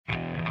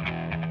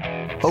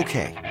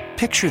Okay,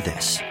 picture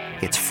this.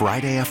 It's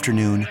Friday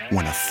afternoon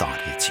when a thought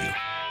hits you.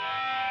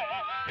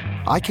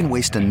 I can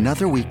waste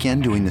another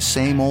weekend doing the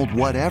same old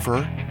whatever,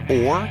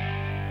 or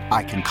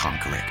I can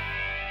conquer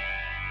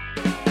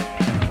it.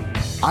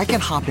 I can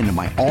hop into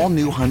my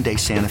all-new Hyundai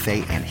Santa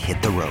Fe and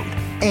hit the road.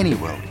 Any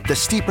road. The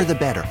steeper, the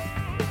better.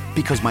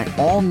 Because my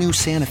all-new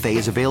Santa Fe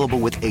is available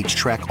with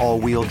H-Track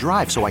all-wheel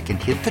drive, so I can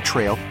hit the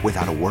trail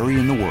without a worry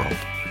in the world.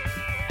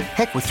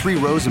 Heck, with 3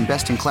 rows and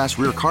best-in-class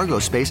rear cargo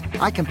space,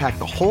 I can pack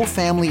the whole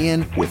family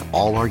in with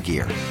all our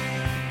gear.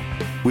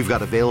 We've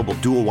got available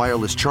dual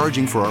wireless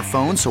charging for our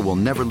phones, so we'll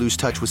never lose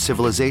touch with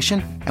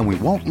civilization, and we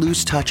won't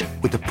lose touch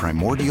with the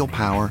primordial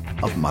power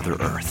of Mother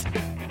Earth.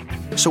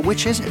 So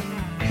which is it?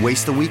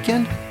 Waste the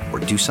weekend or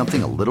do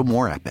something a little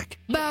more epic?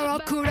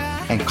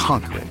 And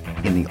conquer it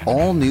in the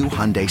all-new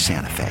Hyundai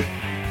Santa Fe.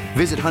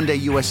 Visit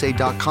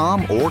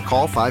HyundaiUSA.com or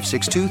call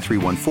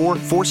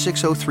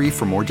 562-314-4603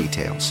 for more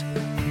details.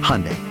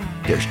 Hyundai,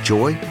 there's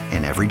joy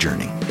in every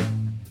journey.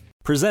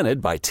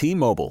 Presented by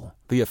T-Mobile,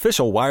 the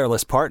official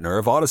wireless partner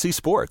of Odyssey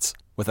Sports.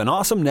 With an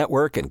awesome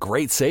network and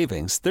great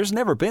savings, there's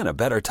never been a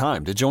better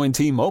time to join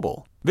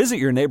T-Mobile. Visit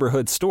your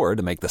neighborhood store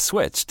to make the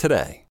switch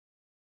today.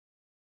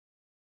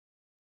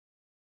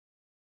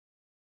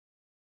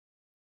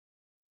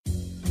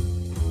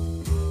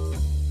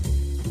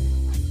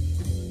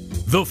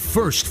 The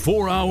first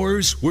 4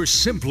 hours were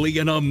simply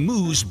an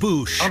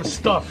amuse-bouche. I'm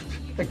stuffed.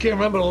 I can't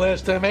remember the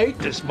last time I ate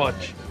this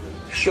much.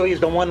 Sure you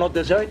don't want no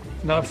dessert?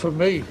 Not for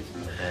me.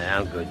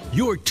 I'm good.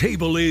 Your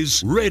table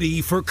is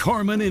ready for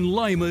Carmen and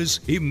Lima's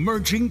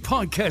emerging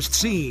podcast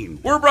scene.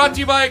 We're brought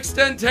to you by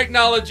Extend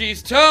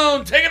Technologies.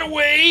 Tone, take it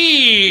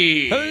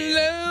away.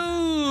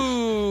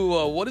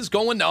 Hello. What is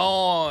going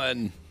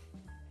on?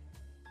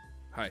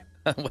 Hi.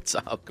 What's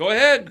up? Go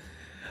ahead.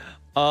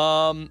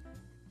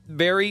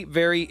 Very,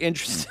 very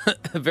interesting.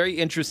 Very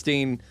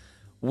interesting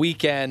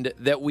weekend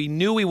that we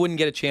knew we wouldn't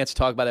get a chance to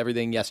talk about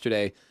everything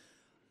yesterday.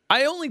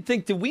 I only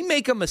think, did we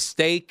make a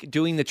mistake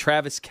doing the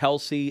Travis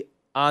Kelce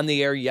on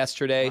the air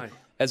yesterday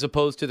as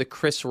opposed to the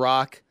Chris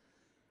Rock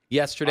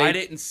yesterday? I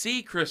didn't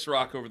see Chris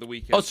Rock over the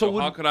weekend, so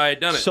how could I have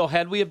done it? So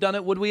had we have done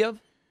it, would we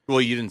have? Well,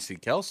 you didn't see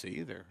Kelce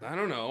either. I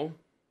don't know.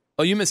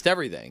 Oh, you missed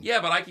everything.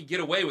 Yeah, but I could get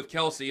away with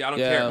Kelce. I don't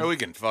care. Oh, we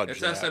can fudge It's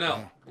that.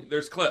 SNL.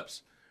 There's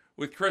clips.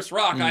 With Chris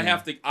Rock, I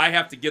have to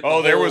get the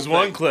Oh, there whole was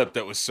one thing. clip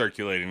that was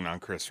circulating on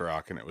Chris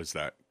Rock, and it was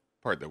that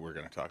part that we're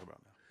going to talk about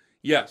now.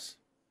 Yes.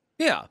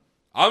 Yeah.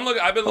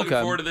 I've been looking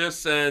forward to this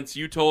since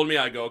you told me.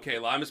 I go, okay,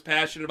 I'm as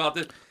passionate about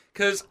this.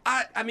 Because,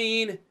 I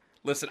mean,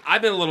 listen,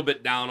 I've been a little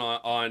bit down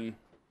on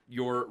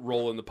your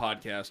role in the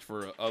podcast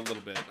for a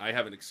little bit. I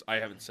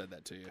haven't said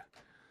that to you.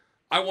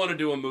 I want to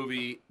do a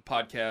movie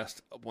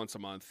podcast once a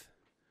month.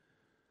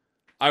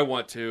 I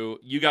want to.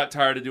 You got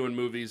tired of doing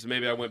movies.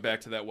 Maybe I went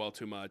back to that well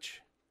too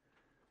much.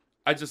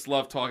 I just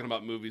love talking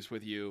about movies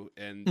with you.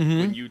 And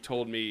when you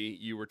told me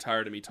you were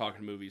tired of me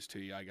talking movies to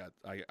you, I got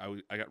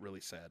really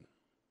sad.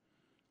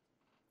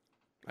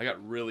 I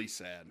got really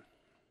sad.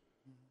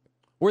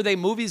 Were they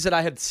movies that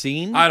I had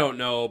seen? I don't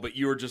know, but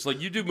you were just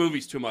like, you do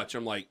movies too much.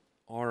 I'm like,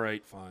 all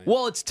right, fine.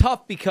 Well, it's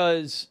tough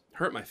because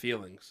hurt my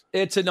feelings.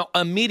 It's an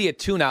immediate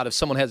tune out if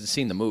someone hasn't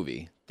seen the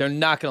movie. They're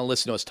not going to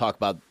listen to us talk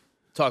about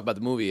the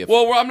movie.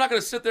 Well, I'm not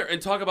going to sit there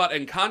and talk about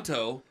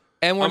Encanto.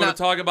 And I'm going to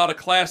talk about a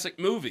classic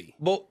movie.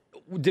 Well,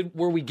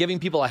 were we giving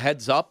people a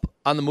heads up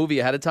on the movie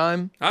ahead of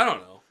time? I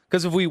don't know.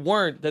 Because if we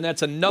weren't, then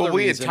that's another Well,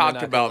 we had reason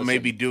talked about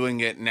maybe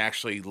doing it and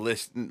actually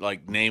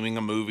naming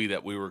a movie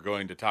that we were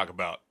going to talk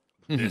about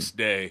this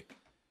day.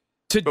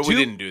 But we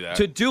didn't do that.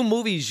 To do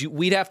movies,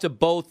 we'd have to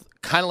both,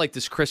 kind of like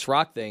this Chris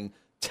Rock thing,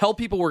 tell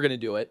people we're going to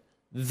do it,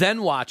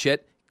 then watch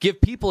it, give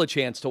people a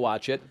chance to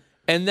watch it,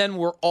 and then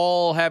we're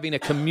all having a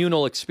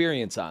communal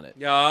experience on it.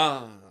 Yeah.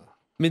 I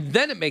mean,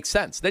 then it makes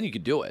sense. Then you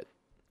could do it.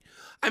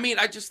 I mean,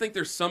 I just think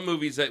there's some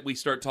movies that we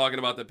start talking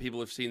about that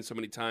people have seen so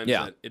many times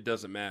that it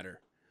doesn't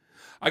matter.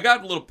 I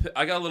got a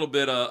little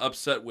bit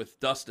upset with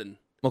Dustin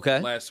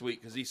last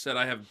week because he said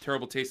I have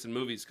terrible taste in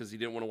movies because he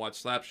didn't want to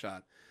watch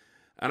Slapshot.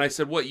 And I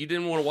said, what, you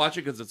didn't want to watch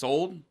it because it's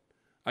old?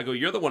 I go,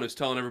 you're the one who's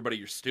telling everybody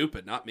you're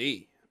stupid, not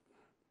me.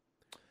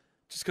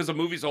 Just because a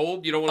movie's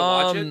old, you don't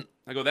want to watch it?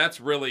 I go,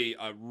 that's really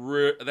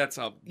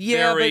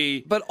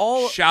very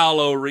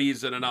shallow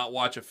reason to not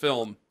watch a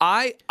film.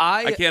 I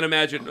can't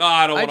imagine.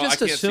 I can't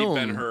see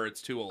Ben-Hur.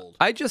 It's too old.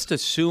 I just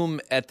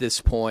assume at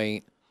this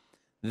point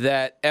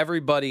that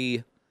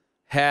everybody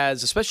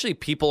has, especially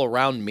people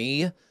around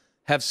me,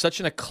 have such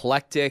an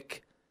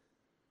eclectic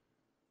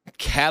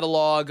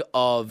catalog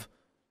of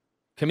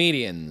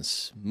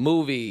comedians,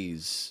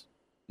 movies,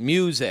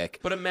 music.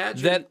 But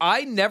imagine that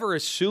I never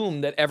assume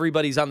that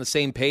everybody's on the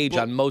same page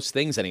on most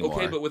things anymore.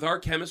 Okay, but with our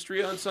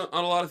chemistry on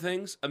a lot of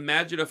things,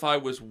 imagine if I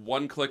was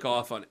one click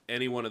off on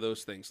any one of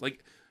those things.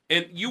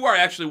 And you are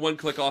actually one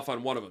click off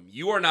on one of them.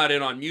 You are not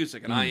in on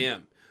music, and I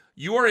am.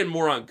 You are in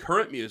more on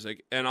current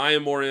music, and I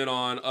am more in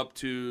on up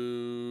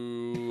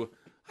to,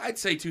 I'd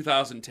say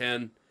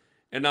 2010.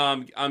 And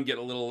now I'm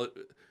getting a little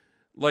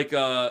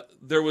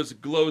there was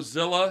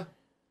Glowzilla.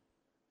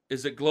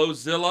 Is it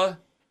Glowzilla?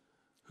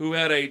 Who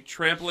had a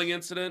trampling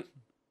incident?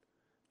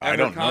 I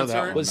don't know that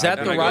concert. one. Was that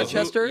And the I go,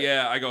 Rochester?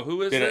 I go,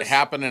 who is Did this? it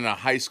happen in a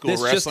high school This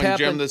just wrestling gym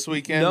happened- this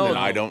weekend? No, Then no.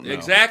 I don't know.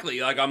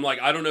 Exactly. Like I'm like,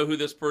 I don't know who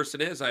this person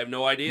is. I have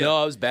no idea.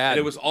 No, it was bad. And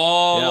it was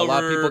all Yeah, a over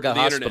lot of people got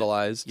the internet.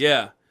 hospitalized.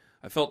 Yeah,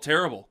 I felt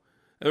terrible.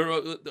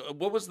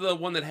 What was the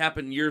one that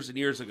happened years and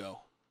years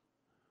ago?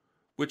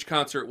 Which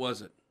concert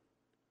was it?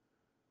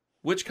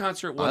 Which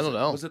concert was it? I don't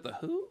know. Was it the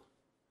Who?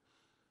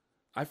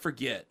 I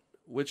forget.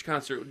 Which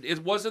concert?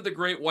 It wasn't the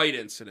Great White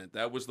Incident.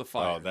 That was the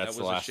fire. Oh, that's that was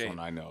the last a shame. one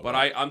I know But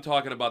about. I'm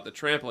talking about the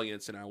trampling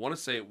incident. I want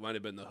to say it might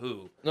have been the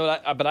Who. No,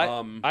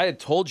 I had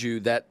told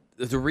you that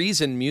the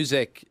reason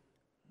music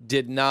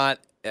did not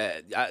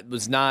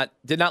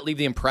leave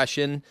the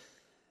impression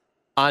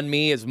on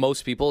me as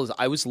most people is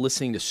I was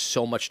listening to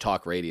so much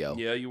talk radio.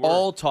 Yeah, you were.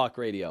 All talk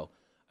radio.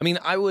 I mean,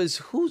 I was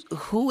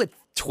who at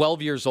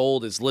 12 years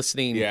old is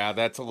listening Yeah,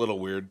 that's a little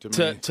weird to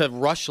me. to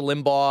Rush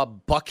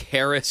Limbaugh, Buck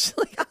Harris.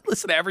 Like, I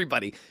listen to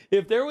everybody.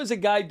 If there was a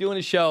guy doing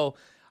a show,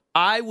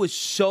 I was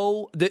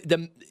so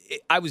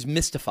I was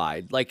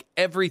mystified. Like,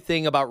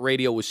 everything about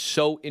radio was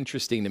so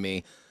interesting to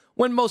me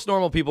when most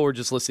normal people were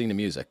just listening to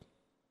music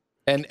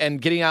and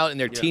getting out in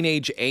their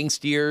teenage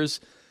angst years.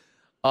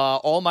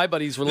 All my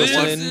buddies were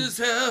listening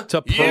to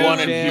The one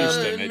in Pearl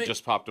Houston, Jam. it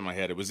just popped in my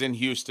head. It was in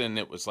Houston.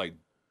 It was like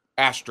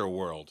Astro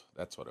World.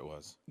 That's what it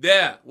was.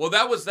 Yeah. Well,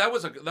 that was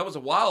a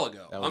while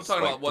ago. That I'm was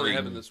talking like about what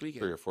happened this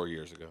weekend. 3 or 4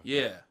 years ago.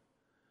 Yeah.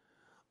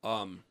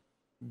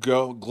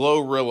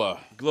 Glorilla.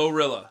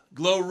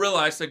 Glorilla.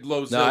 I said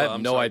Glowzilla. No, I have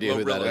I'm no sorry, idea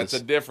who that Glorilla.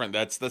 is.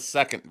 That's the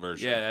second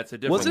version. Yeah, that's a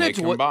different. Wasn't it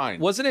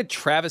combined? Wasn't it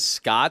Travis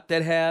Scott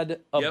that had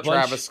a bunch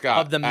Travis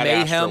Scott of the at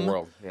mayhem?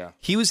 Astroworld, yeah.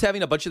 He was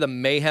having a bunch of the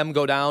mayhem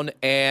go down,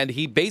 and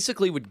he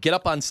basically would get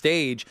up on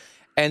stage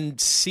and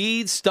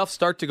see stuff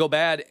start to go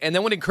bad, and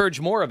then would encourage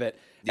more of it.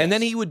 Yes. And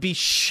then he would be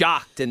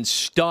shocked and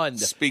stunned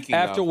Speaking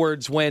of-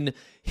 afterwards when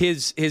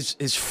his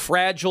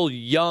fragile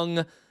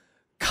young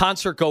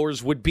concert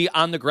goers would be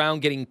on the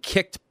ground getting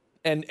kicked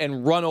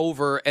and run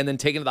over and then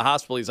taken to the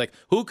hospital. He's like,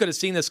 who could have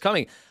seen this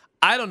coming?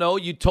 I don't know.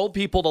 You told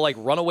people to like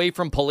run away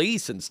from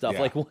police and stuff.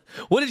 Yeah. Like,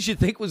 what did you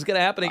think was going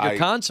to happen at your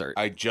concert?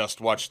 I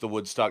just watched the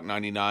Woodstock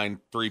 99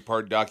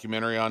 3-part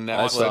documentary on saw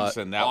Netflix, it.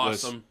 and that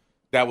Awesome.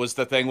 was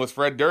the thing with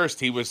Fred Durst.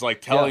 He was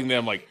like telling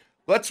them like,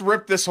 let's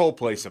rip this whole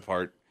place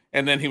apart.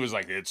 And then he was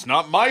like, it's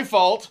not my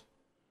fault.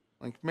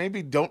 Like,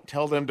 maybe don't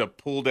tell them to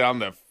pull down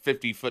the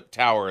 50-foot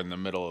tower in the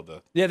middle of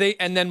the... Yeah,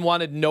 and then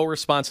wanted no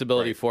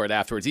responsibility for it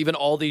afterwards. Even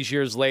all these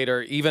years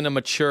later, even a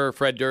mature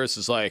Fred Durst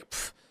is like,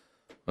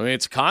 I mean,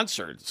 it's a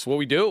concert. It's what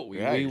we do.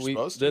 You're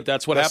supposed to.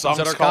 That's what The happens at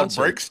song's our called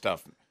concert. Break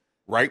Stuff.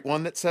 Write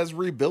one that says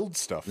rebuild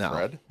stuff, No,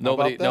 Fred. How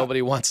nobody, about that?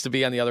 nobody wants to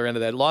be on the other end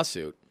of that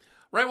lawsuit.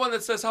 Right one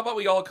that says, "How about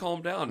we all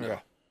calm down?"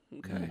 Now? Yeah.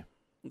 Okay,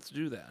 let's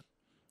do that.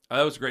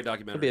 That was a great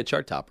documentary. It'd be a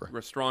chart topper.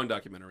 A strong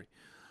documentary.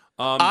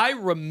 I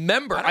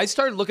remember. I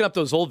started looking up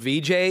those old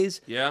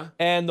VJs. Yeah.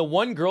 And the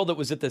one girl that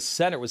was at the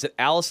center, was it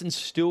Allison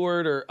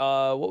Stewart or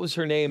what was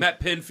her name? Matt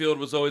Pinfield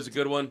was always a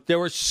good one. There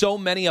were so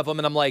many of them,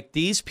 and I'm like,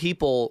 these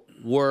people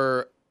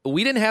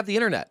we didn't have the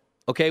internet.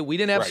 Okay, we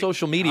didn't have Right.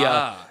 social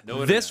media. No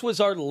this internet. was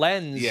our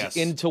lens Yes.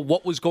 into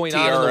what was going on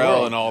in the TRL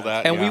world and all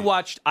that. And we yeah.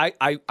 watched.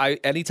 I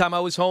anytime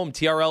I was home,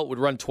 TRL would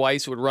run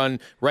twice. It would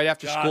run right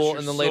after Gosh, school you're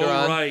and then so later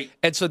on. right.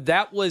 And so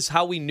that was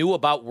how we knew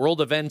about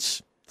world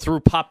events through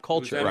pop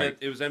culture.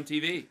 It was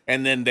MTV.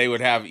 And then they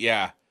would have,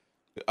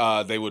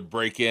 they would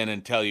break in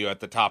and tell you at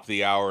the top of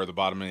the hour or the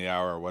bottom of the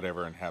hour or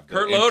whatever and have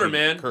Kurt Loder,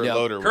 man. Kurt Yeah.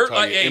 Loder would Kurt,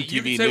 tell you hey, MTV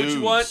you can say News. what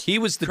you want. He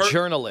was the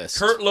journalist.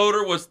 Kurt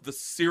Loder was the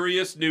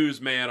serious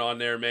newsman on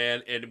there,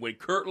 man. And when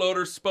Kurt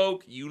Loder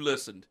spoke, you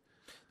listened.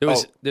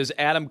 There's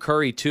Adam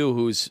Curry too,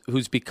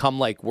 who's become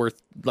like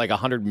worth like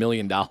 $100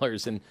 million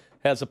and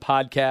has a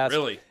podcast.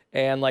 Really?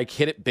 And like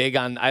hit it big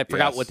on. I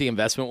forgot Yes. what the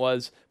investment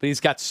was, but he's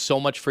got so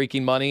much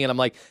freaking money, and I'm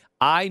like,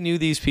 I knew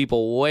these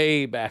people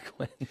way back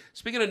when.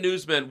 Speaking of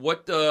newsmen,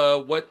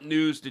 what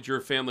news did your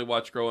family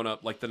watch growing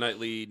up? Like the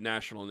nightly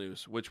national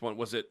news? Which one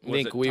was it? Was I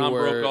think it we Tom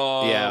were.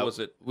 Brokaw? Yeah, Was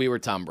it? We were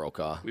Tom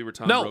Brokaw. We were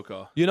Tom no,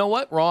 Brokaw. You know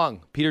what?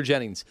 Wrong. Peter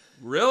Jennings.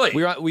 Really?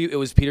 It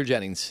was Peter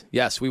Jennings.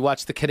 Yes, we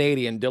watched the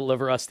Canadian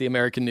deliver us the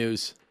American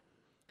news.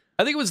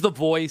 I think it was The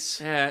Voice.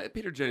 Yeah,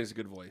 Peter Jennings is a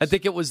good voice. I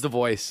think it was The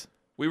Voice.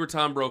 We were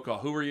Tom Brokaw.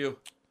 Who were you?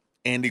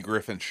 Andy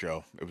Griffin's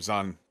show. It was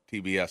on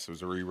TBS. It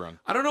was a rerun.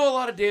 I don't know a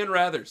lot of Dan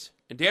Rathers.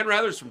 And Dan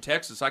Rather's from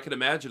Texas. I can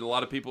imagine a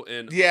lot of people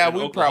in Yeah, in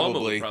we Oklahoma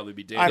probably. would probably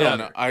be Dan I don't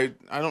Rather. know.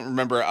 I don't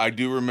remember. I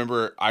do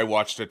remember. I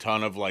watched a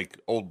ton of like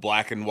old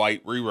black and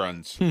white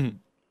reruns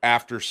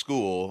after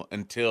school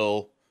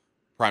until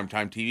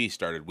primetime TV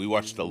started. We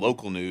watched the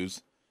local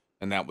news,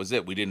 and that was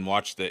it. We didn't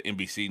watch the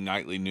NBC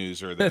nightly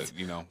news or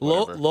the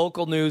whatever.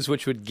 Local news,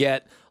 which would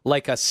get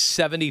like a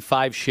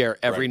 75 share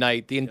every Right.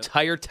 night. The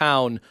entire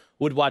town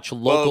would watch Well,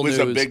 local it was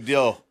news. a big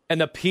deal. And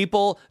the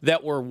people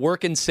that were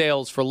working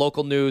sales for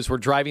local news were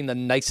driving the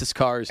nicest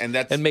cars And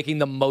that's- making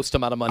the most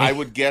amount of money. I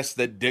would guess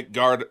that Dick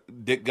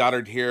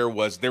Goddard here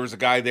there was a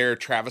guy there,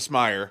 Travis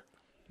Meyer.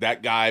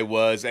 That guy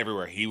was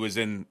everywhere. He was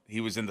in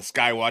the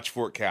Skywatch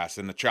forecast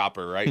in the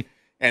chopper, right?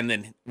 And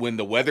then when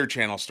the Weather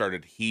Channel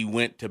started, he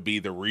went to be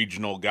the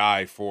regional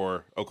guy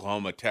for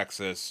Oklahoma,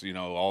 Texas,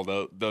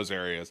 all those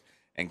areas,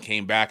 and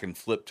came back and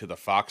flipped to the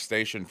Fox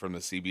station from the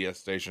CBS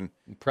station.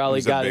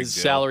 Probably got his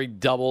salary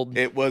doubled.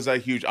 It was a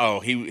huge.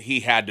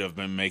 He had to have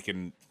been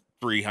making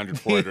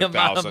 $300,000, the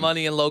amount of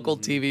money in local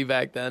TV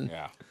back then.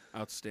 Yeah.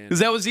 Outstanding.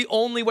 Because that was the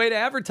only way to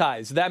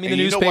advertise. The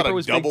newspaper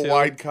was big, too. double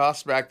wide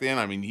cost back then?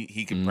 I mean,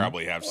 he could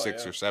probably have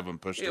 6 or 7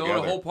 pushed together.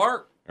 The whole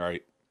park. All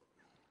right.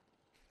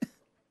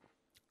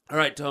 All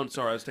right, Tone.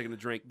 Sorry, I was taking a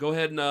drink. Go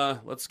ahead and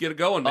let's get it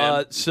going,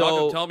 man.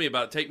 Tell me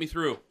about it. Take me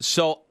through.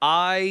 So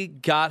I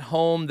got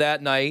home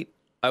that night.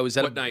 I was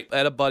at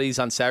at a buddy's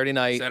on Saturday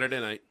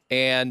night.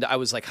 And I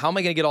was like, how am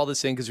I going to get all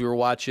this in? Because we were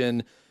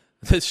watching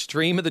the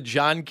stream of the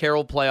John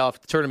Carroll playoff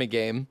tournament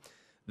game.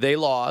 They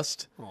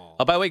lost.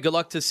 By the way, good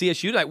luck to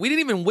CSU tonight. We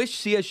didn't even wish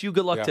CSU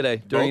good luck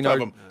today during our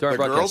the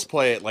girls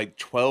play at like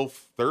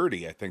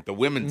 12:30, I think. The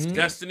women's team.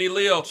 Destiny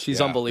Leo.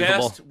 She's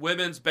unbelievable. Best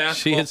women's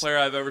basketball player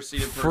I've ever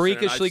seen in person.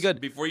 Freakishly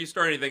good. Before you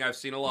start anything, I've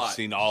seen a lot. I've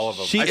seen all of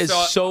them. She is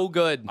so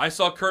good. I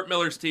saw Kurt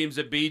Miller's teams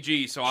at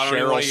BG, so I don't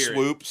know what Cheryl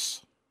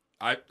Swoops.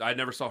 I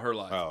never saw her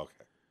live. Oh,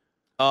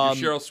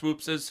 okay. Cheryl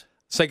Swoopses.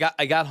 So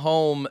I got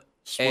home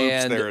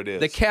and there it is.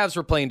 The Cavs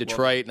were playing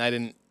Detroit, and I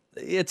didn't.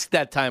 It's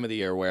that time of the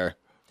year where.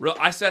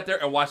 I sat there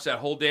and watched that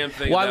whole damn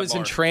thing. Well, I was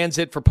in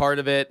transit for part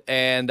of it,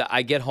 and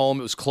I get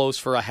home. It was close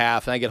for a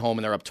half, and I get home,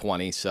 and they're up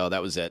 20, so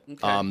that was it.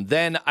 Okay.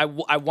 Then I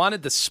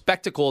wanted the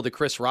spectacle of the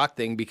Chris Rock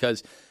thing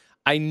because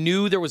I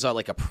knew there was a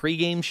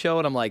pregame show,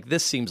 and I'm like,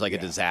 this seems like a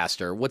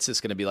disaster. What's this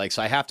going to be like?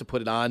 So I have to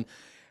put it on.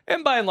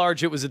 And by and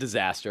large, it was a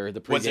disaster,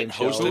 the pregame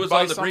show. Who was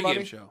on the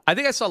pregame show? I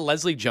think I saw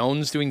Leslie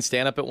Jones doing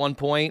stand-up at one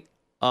point.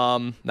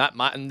 Not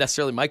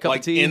necessarily my cup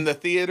of tea. In the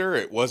theater,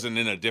 it wasn't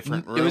in a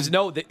different room. It was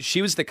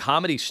she was the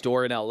Comedy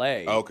Store in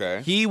L.A.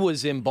 Okay, he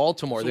was in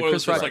Baltimore. So the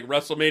Chris Rock, like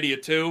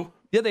WrestleMania 2.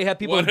 Yeah, they had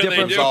people in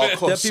different. They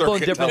had people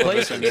in different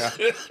places.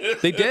 Yeah.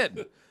 They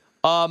did.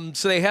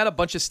 So they had a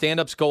bunch of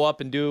stand-ups go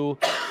up and do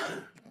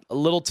a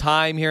little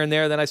time here and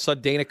there. Then I saw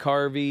Dana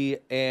Carvey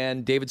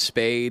and David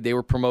Spade. They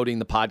were promoting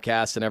the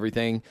podcast and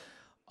everything.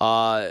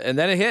 And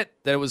then it hit.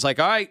 Then it was like,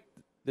 all right,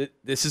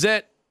 this is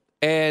it.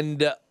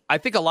 And I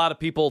think a lot of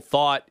people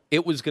thought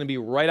it was going to be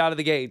right out of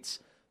the gates.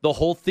 The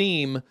whole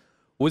theme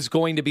was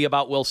going to be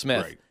about Will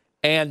Smith. Right.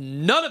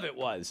 And none of it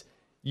was.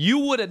 You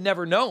would have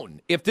never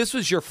known. If this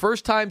was your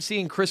first time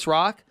seeing Chris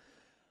Rock,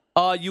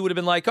 you would have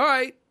been like, all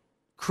right,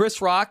 Chris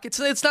Rock.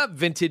 It's not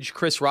vintage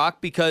Chris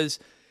Rock because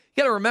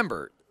you got to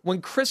remember, when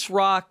Chris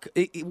Rock,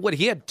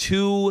 he had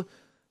 2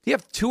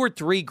 or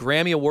 3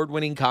 Grammy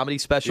Award-winning comedy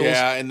specials.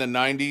 Yeah, in the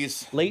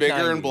 90s. Late Bigger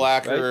 90s, and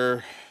Blacker.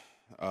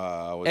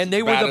 Right? And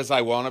they were As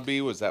I Wanna Be,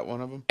 was that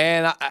one of them?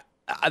 And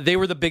they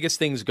were the biggest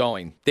things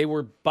going. They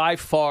were by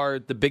far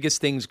the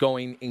biggest things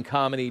going in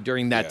comedy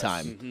during that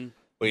time. Mm-hmm.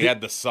 Well, he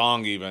had the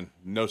song even,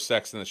 "No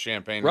Sex in the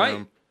Champagne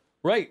Room."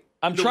 Right.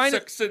 I'm trying to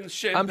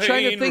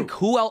think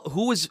who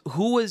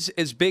was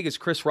as big as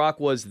Chris Rock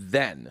was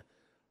then.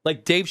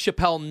 Like Dave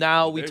Chappelle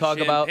now we talk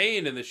about.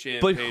 In the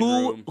champagne but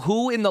room.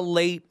 who in the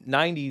late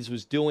 90s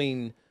was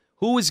doing,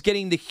 who was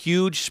getting the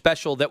huge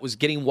special that was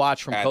getting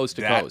watched from coast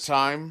to coast? At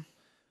that time,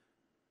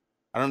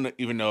 I don't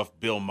even know if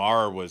Bill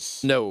Maher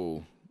was.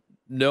 No.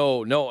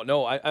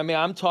 I mean,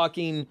 I'm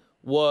talking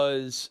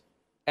was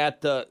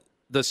at the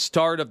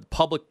start of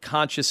public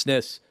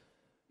consciousness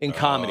in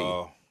comedy.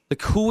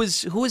 Like who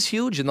was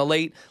huge in the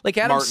late? Like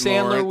Adam Martin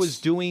Sandler Lawrence. was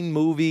doing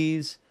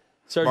movies.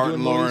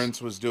 Martin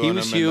Lawrence was doing them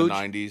in the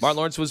 90s. Martin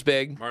Lawrence was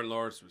big. Martin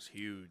Lawrence was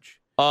huge.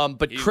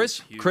 But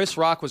Chris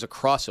Rock was a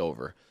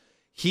crossover.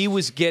 He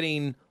was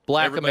getting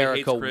Black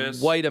Everybody America,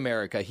 White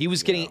America. He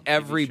was getting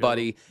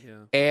everybody.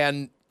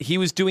 And he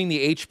was doing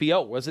the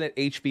HBO. Wasn't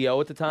it HBO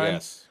at the time?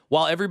 Yes.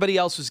 While everybody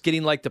else was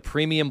getting like the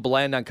premium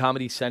blend on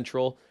Comedy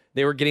Central,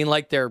 they were getting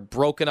like their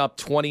broken up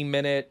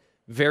 20-minute,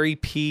 very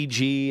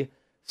PG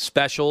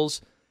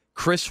specials.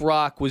 Chris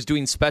Rock was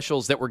doing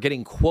specials that were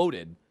getting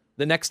quoted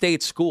the next day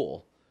at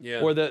school.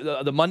 Yeah. Or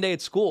the Monday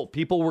at school.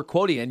 People were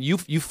quoting, and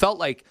you felt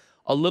like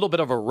a little bit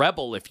of a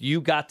rebel if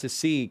you got to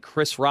see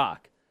Chris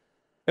Rock.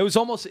 It was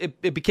almost,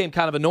 it became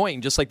kind of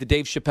annoying, just like the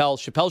Dave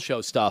Chappelle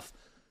Show stuff,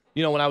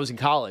 when I was in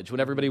college,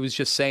 when everybody was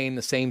just saying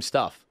the same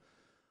stuff.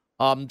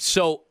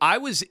 So I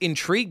was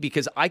intrigued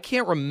because I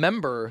can't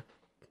remember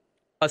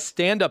a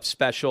stand-up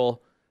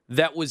special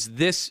that was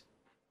this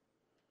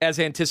as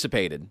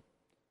anticipated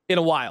in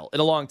a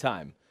long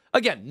time.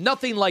 Again,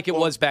 nothing like it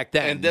was back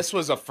then. And this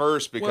was a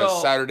first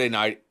because Saturday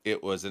night,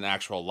 it was an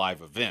actual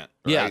live event.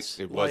 Right? Yes.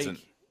 It wasn't.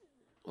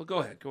 Well, go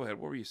ahead. What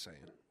were you saying?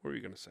 What were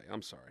you going to say?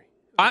 I'm sorry.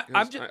 I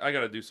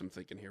got to do some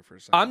thinking here for a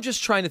second. I'm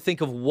just trying to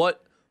think of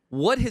what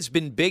has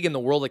been big in the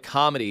world of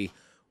comedy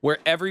where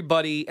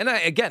everybody, and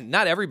again,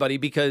 not everybody,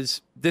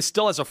 because this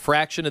still has a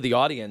fraction of the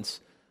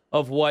audience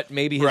of what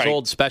maybe his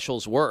old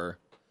specials were.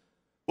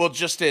 Well,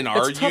 just in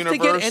our it's tough universe,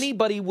 to get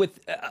anybody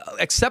with,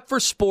 except for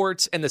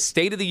sports and the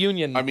State of the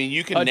Union. I mean,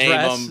 you can name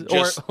them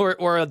just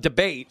or a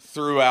debate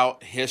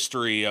throughout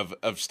history of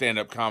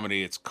stand-up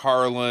comedy. It's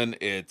Carlin,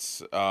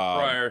 it's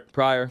Pryor,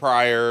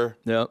 Pryor,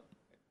 yep,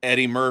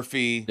 Eddie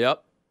Murphy,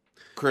 yep,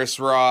 Chris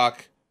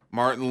Rock.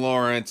 Martin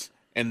Lawrence,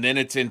 and then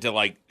it's into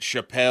like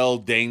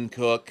Chappelle, Dane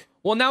Cook.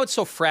 Well, now it's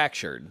so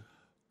fractured,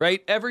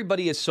 right?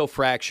 Everybody is so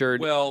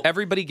fractured. Well,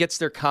 everybody gets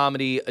their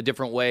comedy a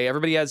different way.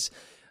 Everybody has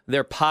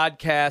their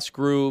podcast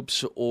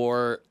groups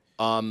or.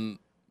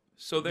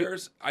 So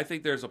I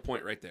think there's a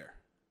point right there.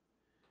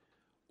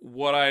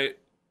 What I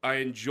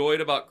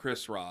enjoyed about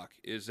Chris Rock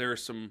is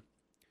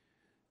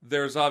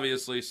there's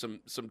obviously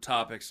some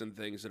topics and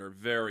things that are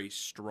very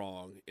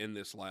strong in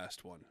this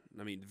last one.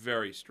 I mean,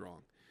 very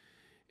strong.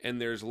 And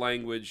there's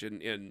language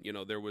and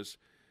there was,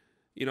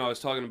 I was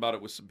talking about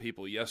it with some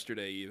people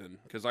yesterday even,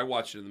 because I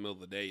watched it in the middle of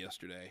the day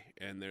yesterday,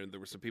 and there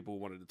were some people who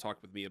wanted to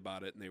talk with me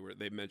about it, and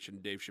they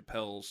mentioned Dave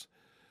Chappelle's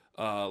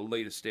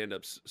latest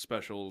stand-up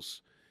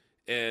specials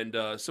and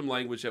some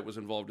language that was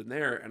involved in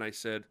there, and I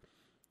said,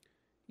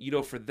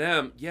 for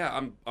them,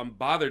 yeah, I'm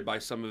bothered by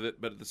some of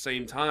it, but at the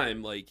same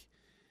time, like,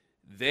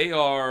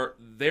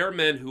 they're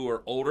men who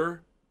are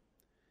older,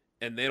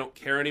 and they don't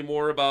care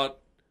anymore about,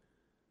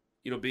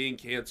 being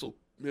canceled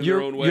in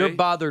their own way. You're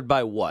bothered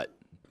by what?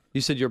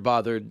 You said you're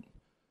bothered.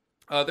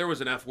 There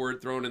was an F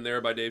word thrown in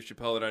there by Dave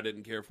Chappelle that I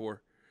didn't care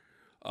for.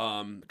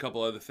 A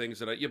couple other things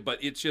that but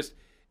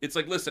it's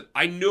like, listen,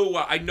 I know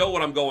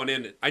what I'm going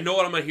in. I know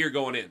what I'm going to hear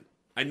going in.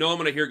 I know I'm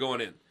going to hear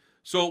going in.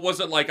 So it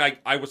wasn't like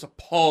I was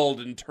appalled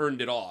and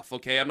turned it off.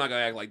 Okay, I'm not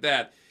going to act like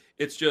that.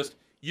 It's just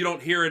you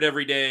don't hear it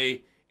every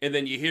day, and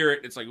then you hear it,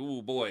 and it's like,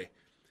 ooh, boy.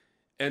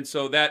 And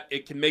so that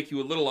it can make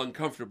you a little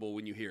uncomfortable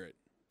when you hear it,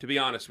 to be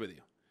honest with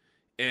you.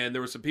 And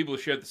there were some people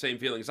who shared the same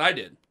feelings I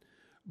did.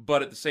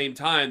 But at the same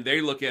time,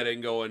 they look at it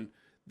and going,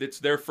 it's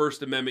their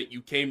First Amendment.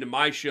 You came to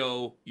my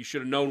show. You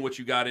should have known what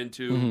you got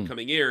into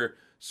coming here.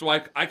 So I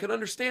can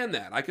understand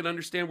that. I can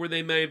understand where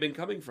they may have been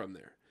coming from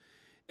there.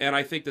 And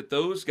I think that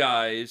those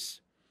guys,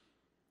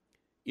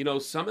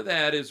 some of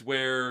that is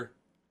where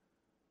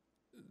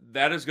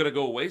that is going to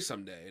go away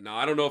someday. Now,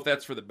 I don't know if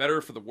that's for the better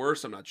or for the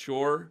worse. I'm not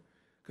sure.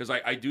 Because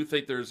I do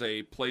think there's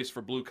a place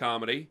for blue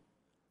comedy.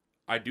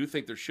 I do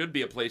think there should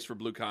be a place for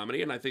blue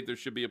comedy. And I think there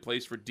should be a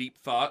place for deep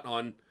thought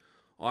on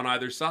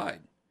either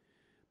side.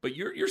 But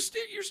you're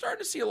starting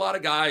to see a lot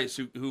of guys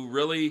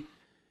who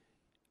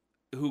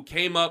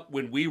came up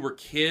when we were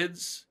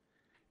kids,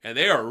 and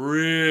they are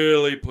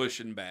really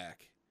pushing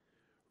back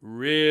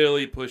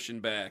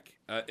against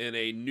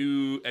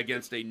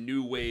a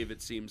new wave,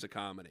 it seems, of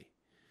comedy.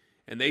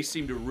 And they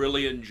seem to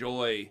really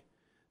enjoy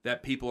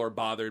that people are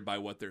bothered by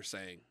what they're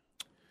saying.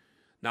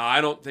 Now,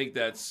 I don't think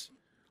that's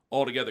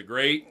altogether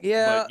great,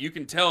 but you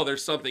can tell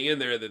there's something in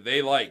there that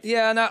they like.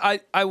 Yeah, and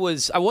I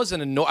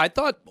wasn't annoyed. I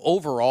thought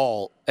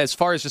overall, as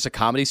far as just a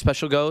comedy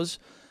special goes,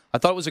 I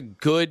thought it was a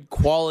good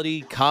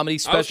quality comedy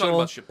special. I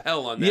was talking about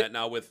Chappelle on that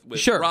now with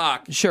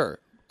Rock. Sure.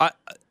 But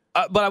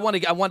I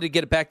wanted to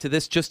get it back to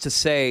this just to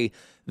say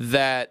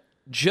that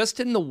just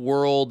in the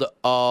world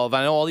of,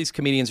 I know all these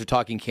comedians are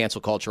talking cancel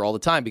culture all the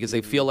time because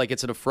they feel like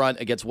it's an affront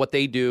against what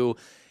they do,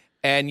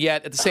 and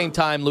yet at the same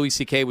time, Louis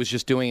C.K. was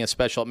just doing a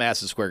special at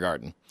Madison Square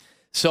Garden.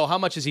 So how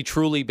much has he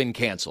truly been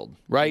canceled,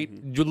 right?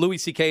 Louis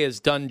C.K. has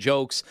done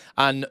jokes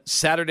on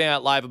Saturday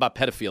Night Live about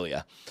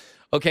pedophilia.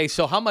 Okay,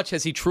 so how much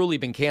has he truly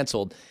been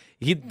canceled?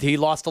 He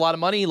lost a lot of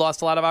money, he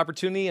lost a lot of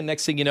opportunity, and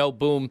next thing you know,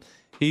 boom,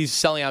 he's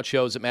selling out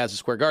shows at Madison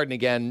Square Garden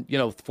again,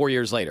 4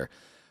 years later.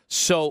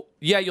 So,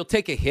 yeah, you'll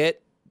take a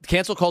hit.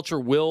 Cancel culture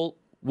will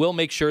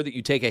make sure that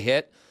you take a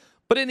hit.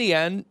 But in the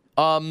end,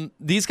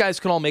 these guys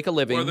can all make a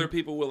living. Or are there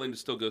people willing to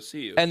still go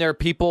see you? And there are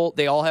people,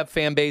 they all have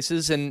fan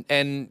bases,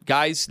 and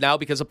guys now,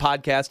 because of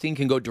podcasting,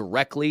 can go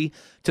directly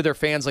to their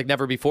fans like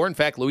never before. In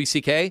fact, Louis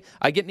C.K.,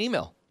 I get an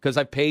email because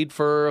I've paid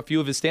for a few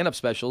of his stand-up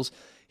specials.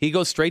 He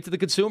goes straight to the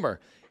consumer.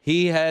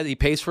 He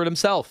pays for it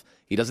himself.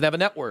 He doesn't have a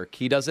network.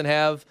 He doesn't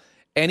have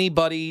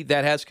anybody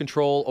that has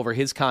control over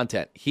his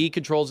content. He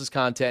controls his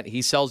content.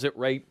 He sells it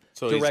right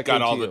so directly to you. So he's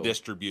got all the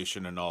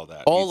distribution and all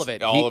that. All of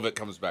it. All of it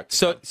comes back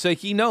to him. So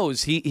he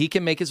knows he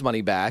can make his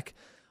money back.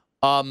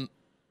 I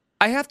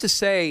have to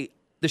say,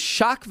 the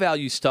shock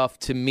value stuff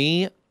to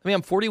me,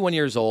 I'm 41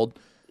 years old.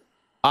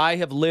 I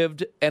have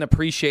lived and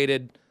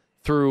appreciated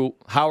through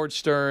Howard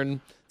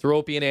Stern, through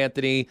Opie and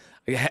Anthony.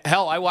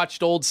 Hell, I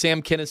watched old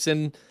Sam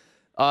Kinison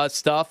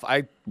stuff.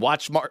 I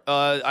watched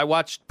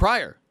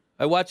Pryor.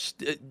 I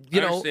watched,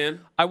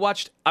 I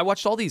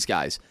watched all these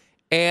guys.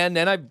 And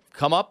then I've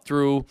come up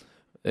through,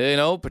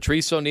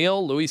 Patrice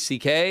O'Neal, Louis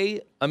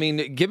C.K. I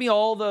mean, give me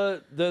all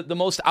the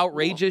most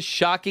outrageous,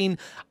 shocking.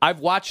 I've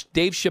watched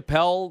Dave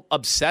Chappelle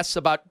obsess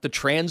about the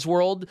trans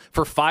world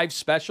for 5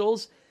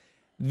 specials.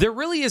 There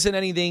really isn't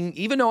anything,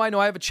 even though I know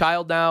I have a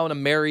child now and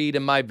I'm married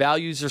and my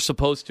values are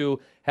supposed to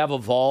have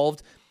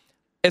evolved.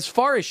 As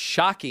far as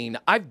shocking,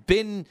 I've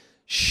been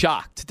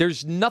shocked.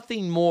 There's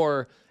nothing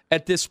more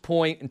at this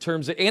point in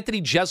terms of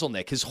Anthony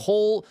Jeselnik, his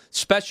whole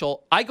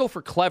special. I go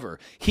for clever.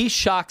 He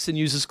shocks and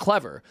uses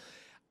clever.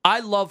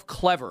 I love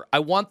clever. I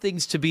want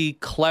things to be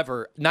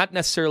clever, not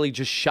necessarily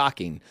just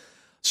shocking.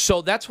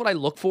 So that's what I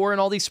look for in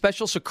all these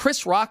specials. So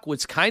Chris Rock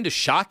was kind of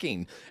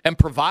shocking and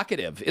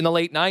provocative in the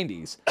late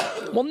 90s.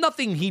 Well,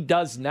 nothing he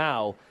does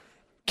now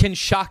can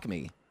shock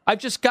me. I've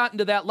just gotten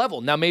to that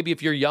level. Now, maybe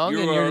if you're young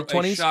in your 20s.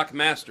 You're a shock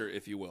master,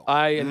 if you will.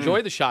 I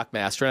enjoy the shock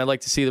master, and I'd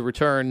like to see the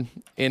return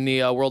in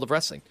the world of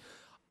wrestling.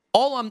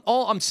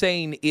 All I'm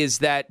saying is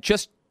that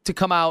just to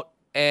come out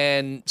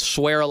and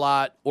swear a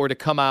lot or to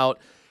come out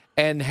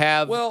and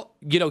have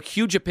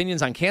huge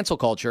opinions on cancel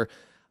culture,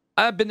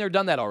 I've been there,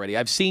 done that already.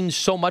 I've seen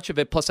so much of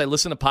it. Plus, I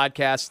listen to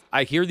podcasts.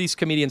 I hear these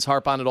comedians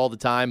harp on it all the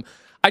time.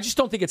 I just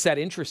don't think it's that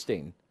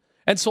interesting.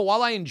 And so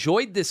while I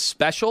enjoyed this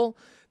special,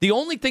 the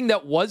only thing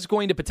that was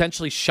going to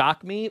potentially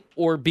shock me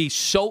or be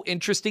so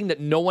interesting that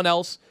no one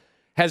else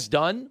has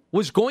done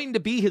was going to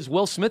be his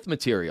Will Smith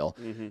material.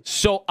 Mm-hmm.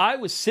 So I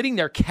was sitting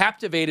there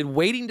captivated,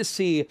 waiting to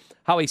see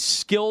how a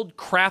skilled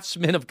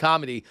craftsman of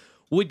comedy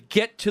would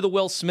get to the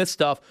Will Smith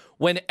stuff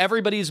when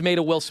everybody's made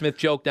a Will Smith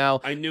joke now.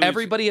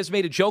 Everybody has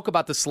made a joke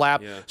about the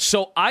slap. Yeah.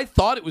 So I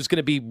thought it was going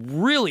to be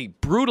really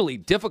brutally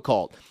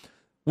difficult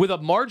with a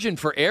margin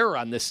for error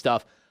on this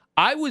stuff.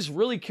 I was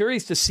really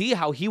curious to see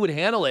how he would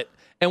handle it.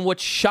 And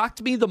what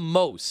shocked me the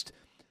most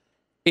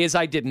is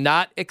I did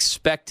not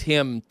expect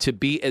him to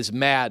be as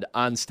mad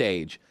on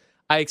stage.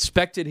 I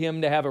expected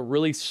him to have a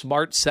really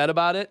smart set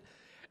about it,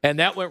 and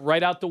that went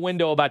right out the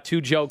window about 2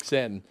 jokes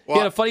in. Well, he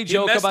had a funny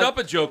joke about... He messed up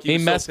a joke. He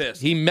was so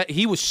pissed.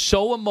 He was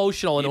so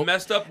emotional. He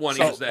messed up one.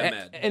 He was that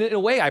mad. And in a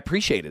way, I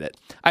appreciated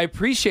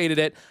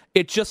it.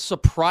 It just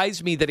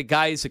surprised me that a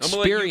guy as experienced...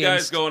 I'm going to let you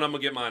guys go, and I'm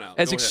going to get mine out.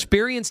 As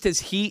experienced as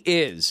he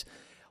is,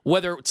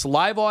 whether it's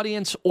live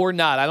audience or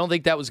not, I don't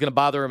think that was going to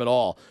bother him at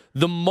all.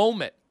 The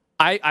moment...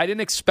 I didn't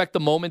expect the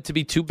moment to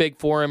be too big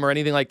for him or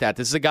anything like that.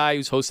 This is a guy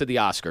who's hosted the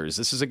Oscars.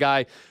 This is a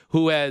guy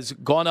who has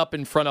gone up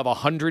in front of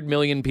 100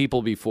 million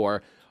people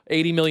before,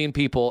 80 million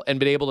people, and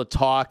been able to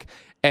talk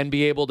and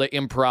be able to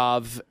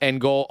improv and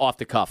go off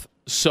the cuff.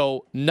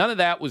 So none of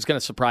that was going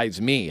to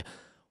surprise me.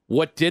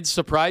 What did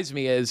surprise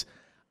me is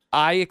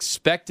I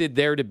expected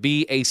there to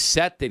be a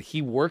set that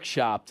he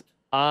workshopped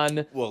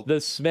on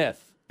the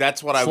Smith.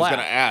 That's what I was going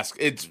to ask.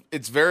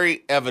 It's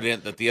very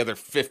evident that the other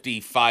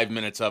 55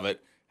 minutes of it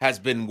has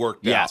been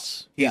worked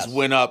out. He's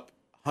went up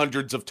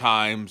hundreds of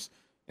times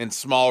in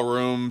small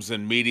rooms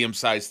and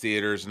medium-sized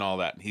theaters and all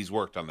that. He's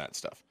worked on that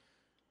stuff.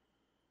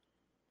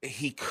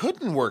 He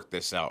couldn't work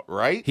this out,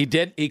 right? He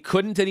did. He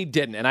couldn't and he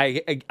didn't. And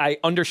I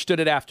understood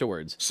it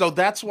afterwards. So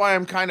that's why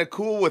I'm kind of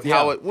cool with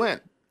how it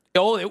went.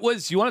 Oh, it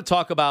was. You want to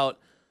talk about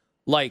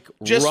rugged?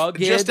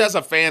 Just as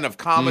a fan of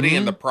comedy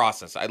and the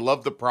process. I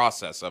love the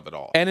process of it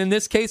all. And in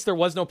this case, there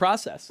was no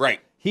process.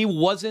 Right. He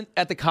wasn't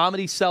at the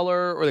Comedy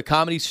Cellar or the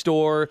Comedy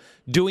Store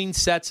doing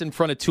sets in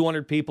front of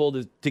 200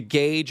 people to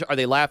gauge, are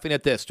they laughing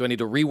at this? Do I need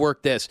to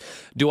rework this?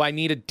 Do I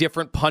need a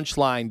different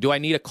punchline? Do I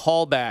need a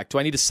callback? Do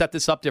I need to set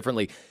this up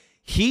differently?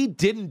 He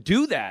didn't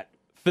do that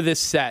for this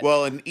set.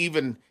 Well, and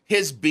even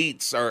his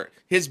beats have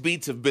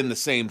been the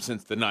same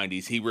since the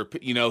 90s.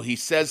 He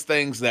says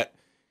things that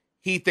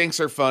he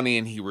thinks are funny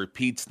and he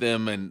repeats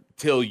them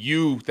until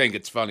you think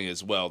it's funny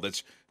as well.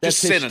 That's just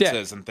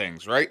sentences and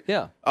things, right?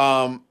 Yeah.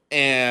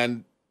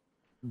 And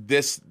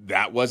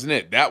that wasn't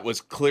it. That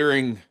was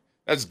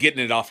that's getting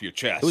it off your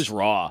chest. It was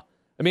raw.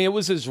 I mean, it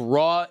was as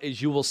raw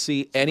as you will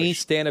see any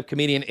stand-up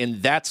comedian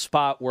in that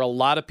spot where a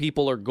lot of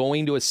people are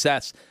going to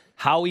assess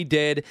how he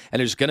did,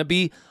 and there's going to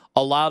be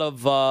a lot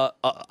of,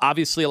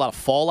 obviously, a lot of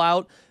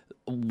fallout.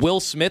 Will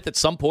Smith at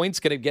some point is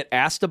going to get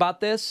asked about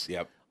this.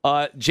 Yep.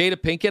 Jada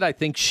Pinkett, I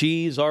think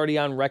she's already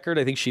on record.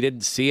 I think she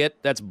didn't see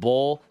it. That's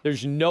bull.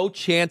 There's no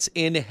chance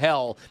in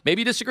hell.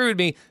 Maybe you disagree with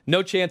me.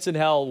 No chance in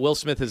hell Will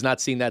Smith has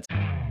not seen that.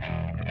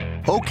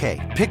 Okay,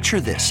 picture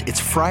this.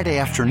 It's Friday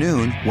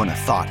afternoon when a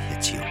thought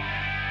hits you.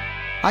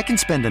 I can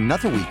spend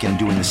another weekend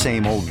doing the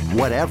same old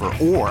whatever,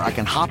 or I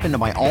can hop into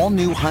my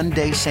all-new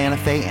Hyundai Santa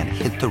Fe and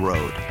hit the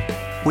road.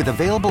 With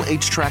available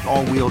H-Track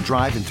all-wheel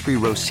drive and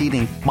 3-row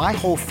seating, my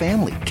whole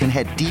family can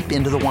head deep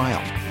into the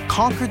wild.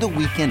 Conquer the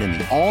weekend in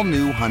the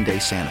all-new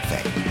Hyundai Santa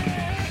Fe.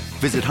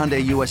 Visit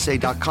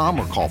HyundaiUSA.com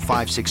or call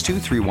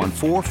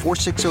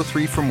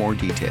 562-314-4603 for more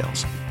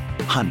details.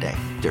 Hyundai,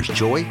 there's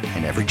joy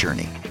in every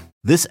journey.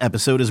 This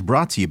episode is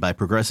brought to you by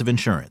Progressive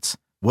Insurance.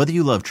 Whether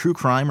you love true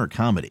crime or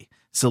comedy,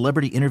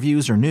 celebrity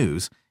interviews or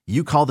news,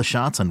 you call the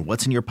shots on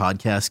what's in your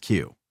podcast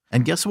queue.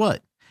 And guess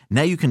what?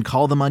 Now you can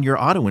call them on your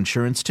auto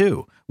insurance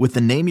too with the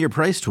Name Your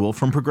Price tool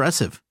from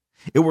Progressive.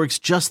 It works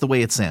just the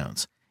way it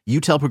sounds. You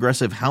tell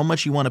Progressive how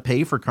much you want to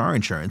pay for car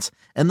insurance,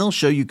 and they'll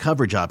show you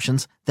coverage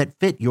options that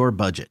fit your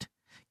budget.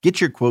 Get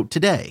your quote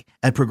today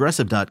at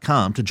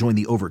Progressive.com to join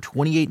the over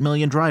 28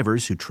 million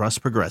drivers who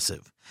trust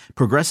Progressive.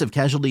 Progressive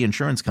Casualty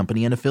Insurance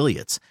Company and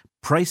Affiliates.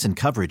 Price and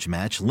coverage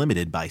match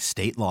limited by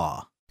state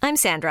law. I'm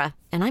Sandra,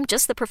 and I'm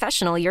just the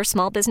professional your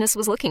small business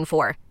was looking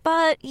for.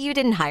 But you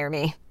didn't hire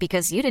me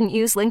because you didn't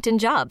use LinkedIn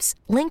Jobs.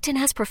 LinkedIn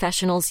has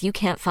professionals you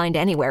can't find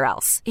anywhere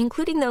else,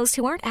 including those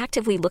who aren't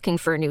actively looking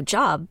for a new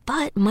job,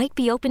 but might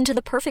be open to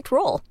the perfect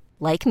role,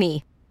 like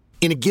me.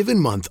 In a given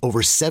month,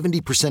 over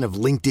 70% of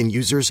LinkedIn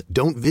users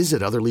don't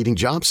visit other leading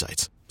job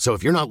sites. So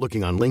if you're not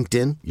looking on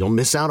LinkedIn, you'll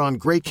miss out on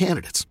great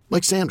candidates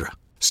like Sandra.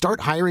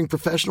 Start hiring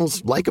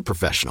professionals like a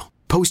professional.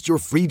 Post your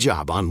free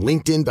job on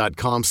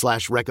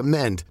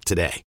linkedin.com/recommend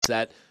today.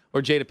 That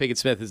or Jada Pinkett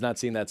Smith has not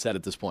seen that set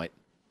at this point.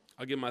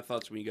 I'll give my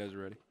thoughts when you guys are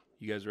ready.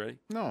 You guys ready?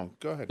 No,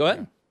 go ahead. Go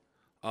ahead.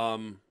 Yeah.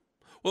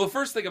 Well, the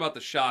first thing about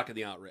the shock and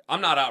the outrage,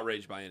 I'm not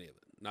outraged by any of it.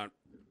 Not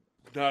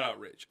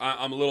outraged.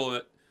 I'm a little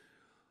bit.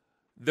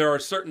 There are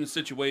certain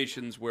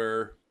situations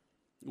where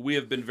we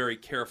have been very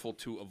careful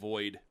to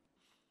avoid.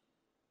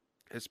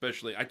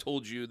 Especially, I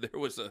told you there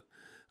was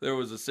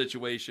a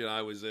situation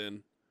I was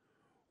in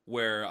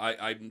where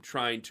I'm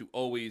trying to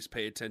always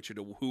pay attention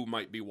to who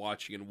might be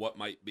watching and what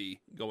might be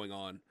going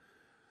on.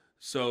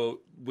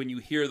 So when you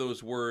hear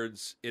those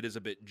words, it is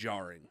a bit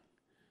jarring.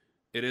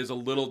 It is a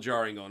little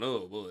jarring on,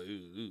 oh, boy,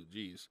 ooh,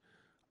 geez.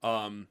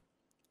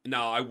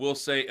 Now, I will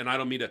say, and I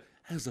don't mean to,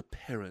 as a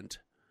parent,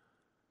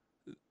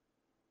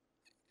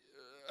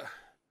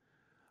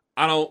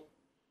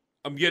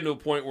 I'm getting to a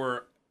point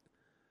where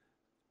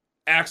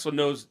Axel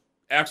knows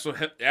not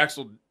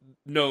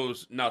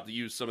to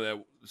use some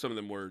of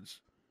them words.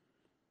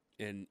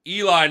 And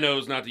Eli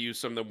knows not to use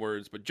some of them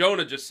words, but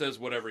Jonah just says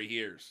whatever he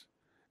hears.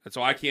 And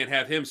so I can't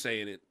have him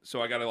saying it.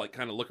 So I got to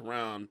kind of look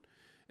around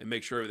and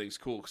make sure everything's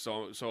cool.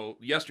 So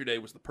yesterday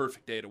was the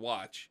perfect day to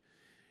watch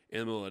in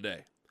the middle of the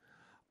day.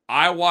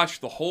 I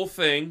watched the whole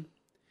thing,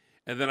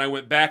 and then I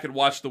went back and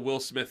watched the Will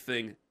Smith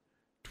thing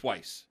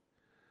twice.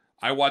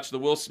 I watched the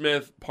Will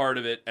Smith part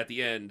of it at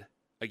the end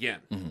again.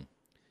 Mm-hmm.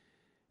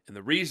 And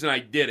the reason I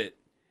did it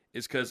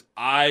is because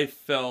I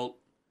felt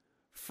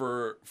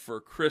for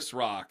Chris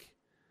Rock,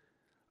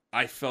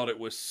 I felt it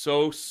was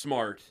so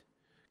smart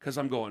because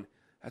I'm going,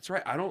 that's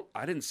right.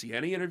 I didn't see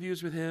any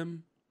interviews with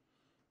him.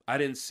 I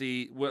didn't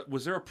see,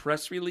 was there a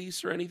press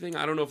release or anything?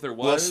 I don't know if there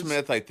was. Will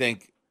Smith, I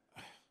think.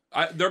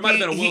 There might have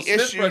been a Will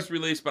Smith press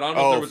release, but I don't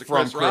know if there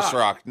was a Chris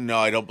Rock. No,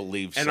 I don't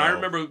believe so. And I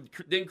remember,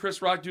 didn't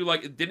Chris Rock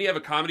didn't he have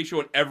a comedy show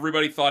and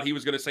everybody thought he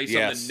was going to say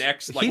something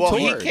next?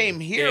 He came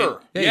here.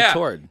 He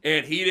toured.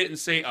 And he didn't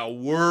say a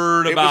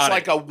word about it. It was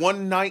like a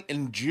one night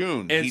in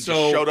June. And he just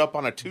showed up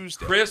on a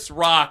Tuesday. Chris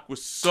Rock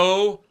was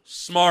so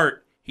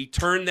smart. He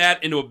turned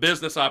that into a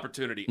business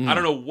opportunity. I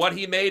don't know what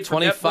he made for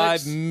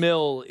Netflix. $25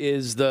 million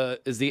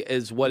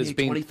is what is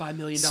being $25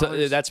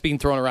 million. That's being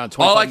thrown around.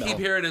 All I keep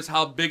hearing is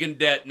how big in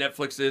debt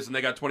Netflix is, and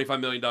they got $25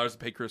 million to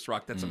pay Chris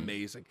Rock. That's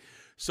amazing.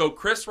 So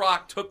Chris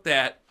Rock took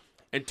that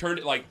and turned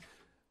it like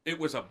it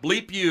was a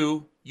bleep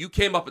you. You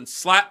came up and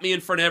slapped me in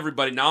front of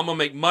everybody. Now I'm gonna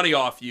make money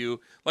off you.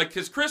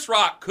 Because Chris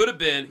Rock could have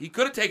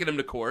taken him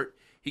to court.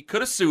 He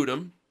could have sued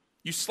him.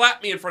 You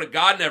slapped me in front of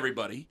God and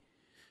everybody.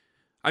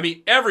 I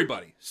mean,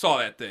 everybody saw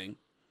that thing.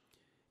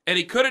 And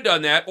he could have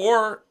done that,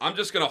 or I'm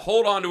just going to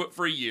hold on to it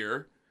for a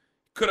year.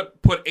 Could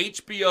have put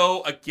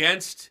HBO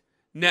against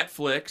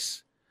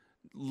Netflix.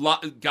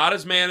 Got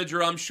his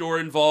manager, I'm sure,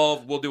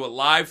 involved. We'll do a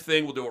live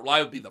thing. We'll do it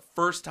live. It'll be the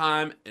first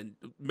time, and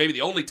maybe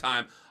the only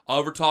time, I'll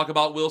ever talk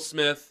about Will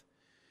Smith.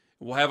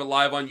 We'll have it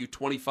live on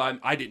U25.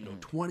 I didn't know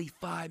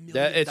 $25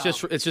 million.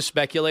 It's just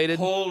speculated.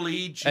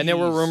 Holy jeez. And there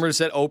were rumors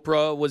that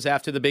Oprah was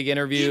after the big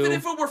interview. Even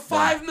if it were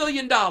 $5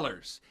 million.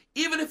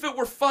 Even if it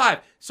were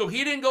 $5. So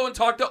he didn't go and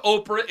talk to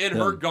Oprah in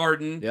her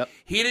garden. Yep.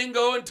 He didn't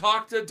go and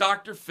talk to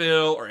Dr.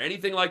 Phil or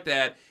anything like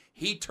that.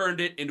 He turned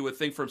it into a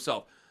thing for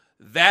himself.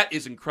 That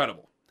is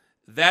incredible.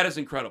 That is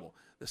incredible.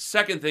 The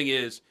second thing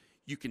is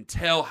you can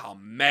tell how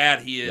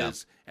mad he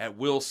is at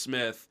Will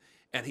Smith,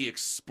 and he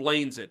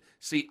explains it.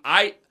 See,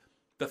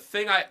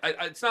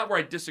 it's not where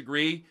I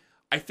disagree.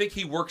 I think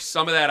he worked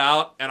some of that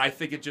out, and I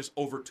think it just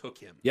overtook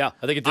him. Yeah,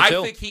 I think it did too.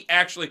 I think he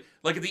actually,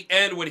 at the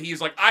end when he's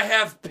like, I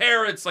have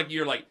parents,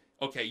 you're like,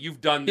 okay, you've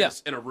done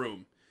this in a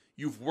room.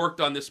 You've worked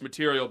on this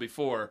material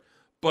before.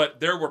 But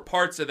there were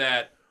parts of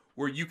that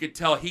where you could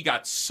tell he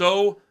got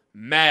so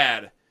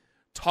mad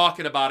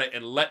talking about it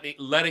and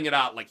letting it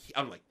out.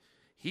 I'm like,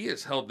 he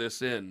has held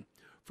this in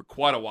for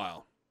quite a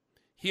while.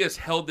 He has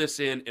held this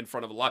in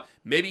front of a lot.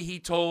 Maybe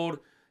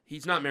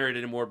he's not married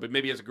anymore, but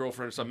maybe he has a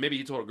girlfriend or something. Maybe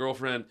he told a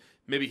girlfriend.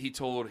 Maybe he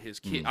told his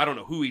kid. I don't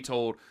know who he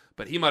told,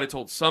 but he might have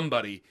told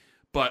somebody.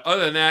 But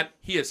other than that,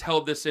 he has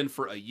held this in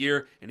for a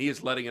year, and he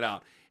is letting it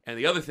out. And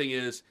the other thing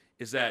is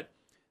that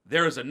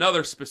there is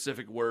another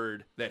specific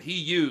word that he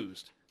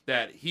used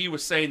that he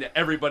was saying that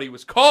everybody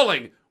was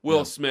calling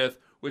Will Smith,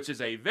 which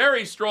is a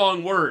very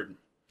strong word.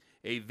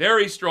 A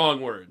very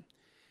strong word.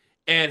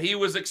 And he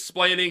was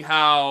explaining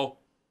how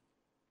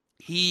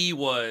he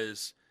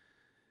was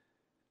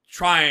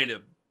trying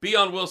to be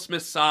on Will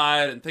Smith's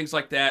side and things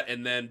like that.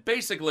 And then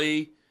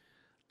basically,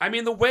 I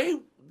mean, the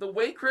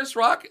way Chris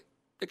Rock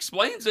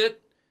explains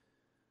it,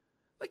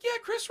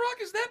 Chris Rock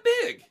is that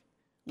big.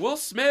 Will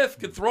Smith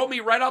could throw me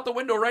right out the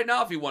window right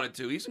now if he wanted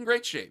to. He's in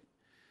great shape.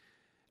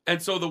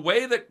 And so the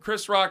way that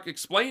Chris Rock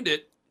explained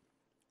it,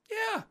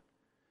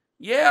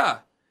 yeah.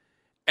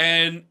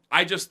 And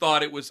I just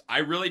thought I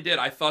really did.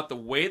 I thought the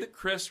way that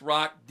Chris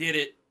Rock did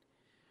it,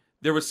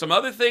 there was some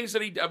other things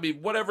that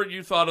whatever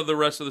you thought of the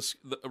rest of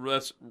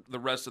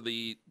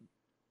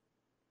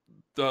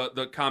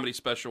the comedy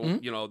special,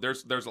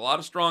 there's a lot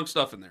of strong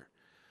stuff in there.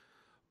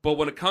 But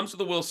when it comes to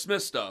the Will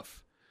Smith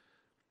stuff,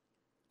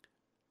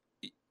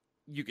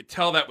 you could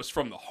tell that was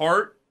from the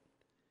heart.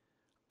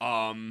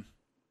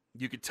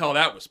 You could tell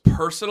that was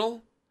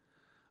personal.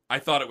 I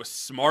thought it was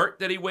smart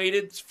that he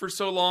waited for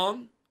so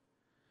long.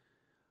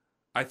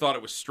 I thought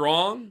it was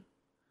strong.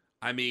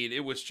 I mean, I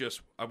was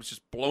just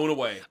blown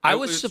away. I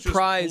was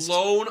surprised,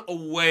 blown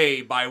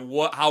away by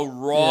how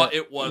raw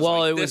it was.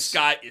 Well, this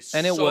guy is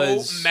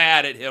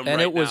mad at him, and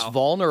right it was now.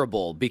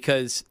 vulnerable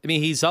because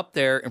he's up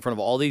there in front of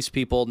all these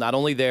people. Not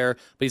only there,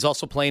 but he's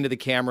also playing to the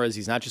cameras.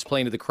 He's not just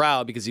playing to the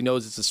crowd because he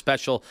knows it's a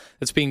special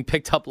that's being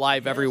picked up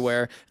live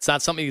everywhere. It's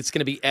not something that's going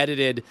to be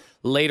edited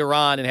later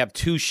on and have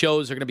 2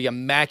 shows that are going to be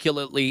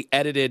immaculately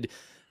edited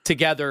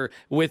together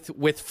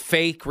with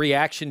fake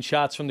reaction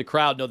shots from the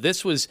crowd. No,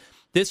 this was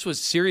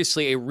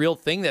seriously a real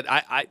thing that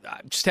I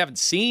just haven't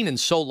seen in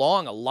so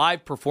long, a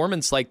live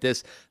performance like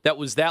this that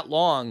was that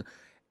long,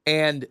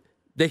 and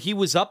that he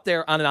was up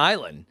there on an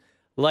island.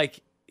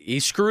 Like, he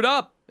screwed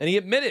up, and he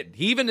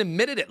even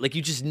admitted it. Like,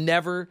 you just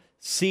never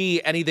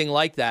see anything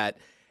like that,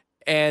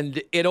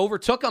 and it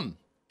overtook him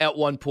at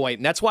one point,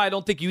 and that's why I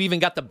don't think you even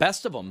got the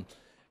best of him.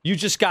 You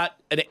just got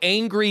an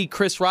angry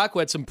Chris Rock who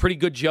had some pretty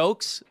good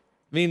jokes.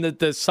 I mean,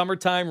 the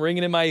summertime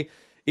ringing in my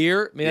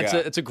ear. I mean,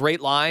 it's a great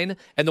line.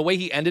 And the way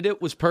he ended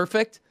it was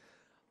perfect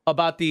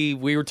about we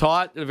were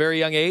taught at a very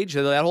young age,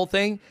 that whole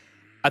thing.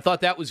 I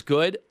thought that was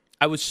good.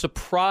 I was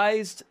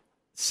surprised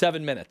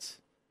 7 minutes.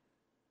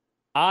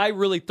 I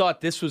really thought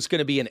this was going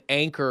to be an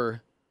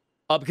anchor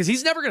because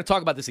he's never going to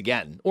talk about this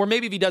again. Or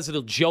maybe if he does it,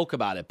 he'll joke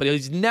about it. But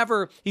he's not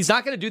going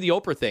to do the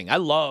Oprah thing. I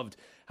loved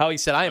how he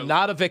said, I am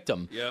not a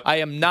victim. Yep. I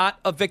am not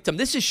a victim.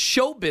 This is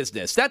show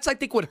business. That's, I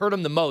think, what hurt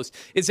him the most,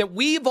 is that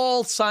we've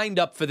all signed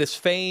up for this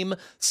fame,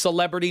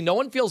 celebrity. No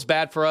one feels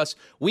bad for us.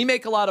 We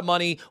make a lot of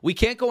money. We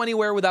can't go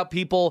anywhere without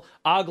people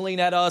ogling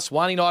at us,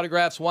 wanting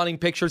autographs, wanting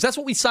pictures. That's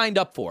what we signed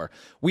up for.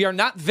 We are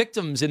not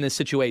victims in this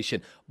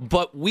situation,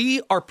 but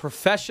we are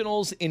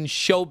professionals in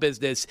show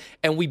business,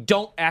 and we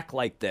don't act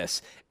like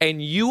this.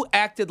 And you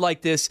acted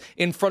like this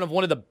in front of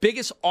one of the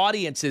biggest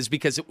audiences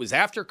because it was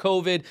after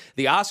COVID.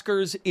 The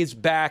Oscars is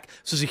back.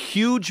 This was a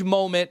huge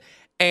moment,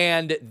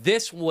 and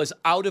this was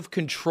out of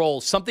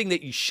control, something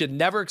that you should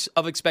never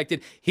have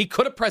expected. He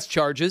could have pressed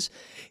charges.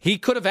 He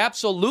could have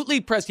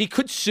absolutely he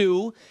could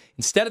sue.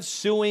 Instead of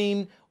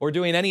suing or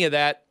doing any of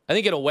that, I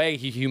think in a way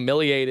he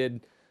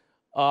humiliated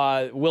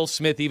Will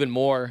Smith even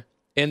more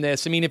in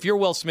this. I mean, if you're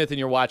Will Smith and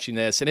you're watching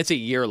this, and it's a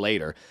year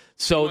later,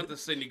 so you want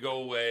this thing to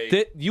go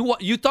away.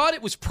 You thought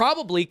it was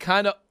probably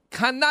kind of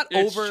not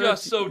it's over. It's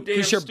just so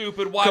damn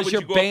stupid. Why would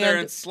you go up there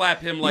and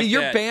slap him like that?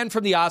 You're banned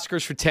from the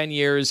Oscars for 10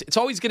 years. It's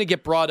always going to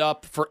get brought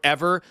up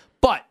forever,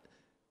 but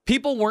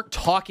people weren't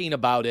talking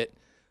about it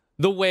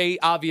the way,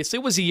 obviously,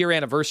 it was a year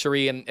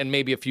anniversary and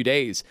maybe a few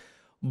days,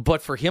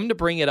 but for him to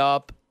bring it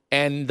up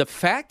and the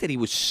fact that he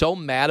was so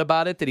mad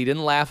about it that he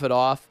didn't laugh it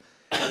off,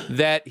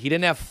 that he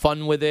didn't have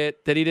fun with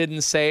it, that he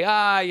didn't say,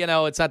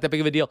 it's not that big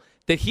of a deal,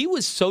 that he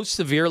was so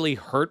severely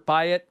hurt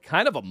by it,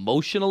 kind of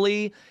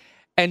emotionally,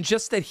 and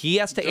just that he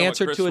has to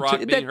answer to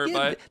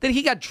it. That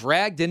he got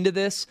dragged into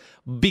this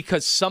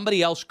because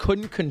somebody else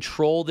couldn't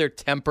control their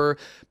temper,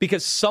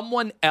 because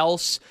someone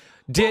else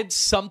did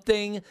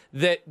something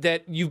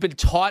that you've been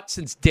taught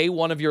since day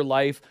one of your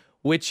life,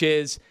 which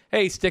is,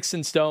 hey, sticks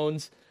and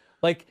stones.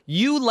 Like,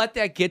 you let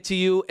that get to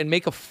you and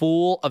make a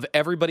fool of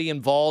everybody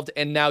involved,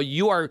 and now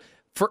you are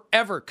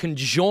forever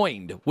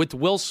conjoined with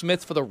Will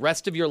Smith for the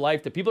rest of your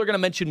life. That people are going to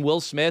mention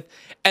Will Smith,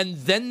 and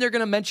then they're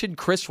going to mention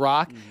Chris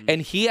Rock, and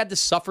he had to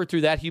suffer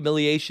through that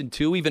humiliation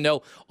too, even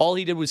though all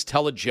he did was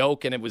tell a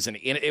joke, and it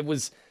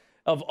was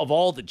of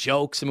all the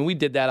jokes. I mean, we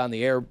did that on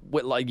the air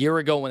like a year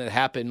ago when it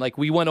happened. Like,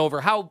 we went over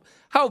how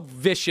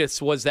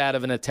vicious was that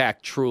of an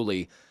attack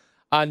truly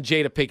on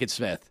Jada Pinkett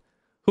Smith.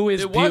 Who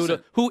is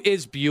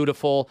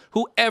beautiful,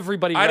 who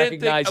everybody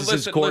recognizes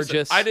as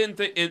gorgeous. Listen, I didn't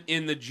think,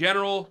 in the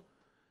general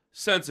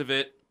sense of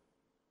it,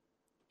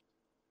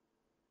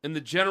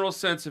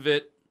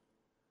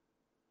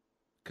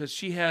 because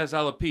she has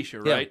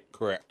alopecia, right? Yeah,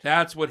 correct.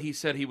 That's what he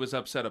said he was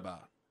upset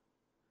about.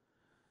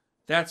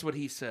 That's what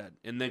he said.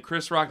 And then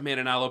Chris Rock made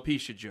an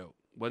alopecia joke.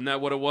 Wasn't that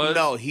what it was?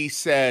 No, he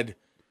said,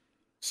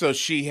 so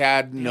she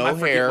had no I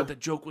forget hair. what the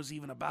joke was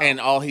even about. And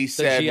all he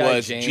said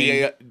was,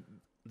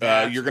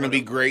 you're going to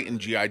be great in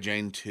G.I.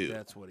 Jane 2.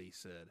 That's what he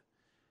said.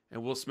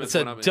 And Will Smith. It's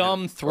a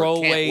dumb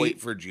throwaway. Can't wait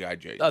for G.I.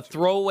 Jane 2. A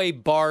throwaway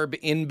barb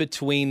in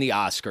between the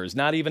Oscars,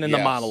 not even in the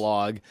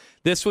monologue.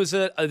 This was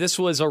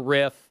a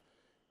riff.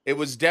 It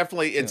was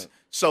definitely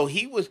So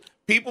he was.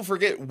 People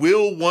forget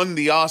Will won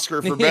the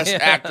Oscar for Best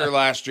Actor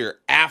last year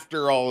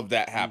after all of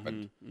that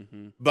happened.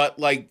 Mm-hmm. But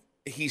like,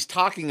 he's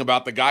talking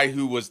about the guy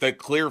who was the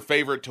clear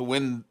favorite to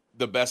win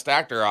the Best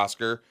Actor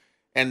Oscar.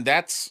 And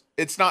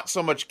it's not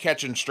so much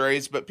catching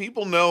strays, but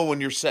people know when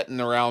you're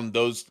sitting around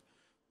those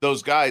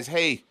guys,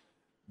 hey,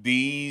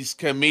 these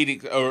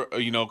comedic,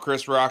 or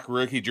Chris Rock,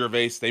 Ricky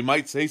Gervais, they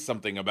might say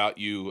something about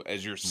you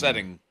as you're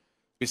sitting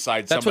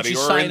beside somebody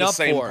or in the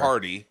same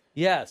party.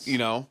 Yes.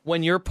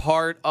 When you're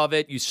part of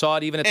it, you saw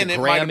it even at the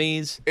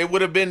Grammys. It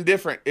would have been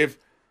different if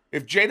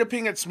Jada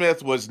Pinkett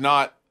Smith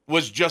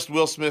was just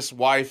Will Smith's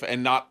wife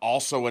and not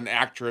also an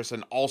actress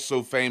and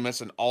also famous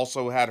and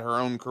also had her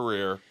own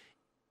career.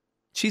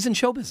 She's in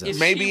show business.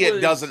 Maybe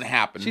it doesn't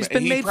happen. She's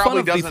been he made probably fun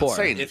of doesn't before.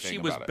 say anything If she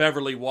was about it.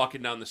 Beverly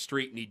walking down the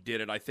street and he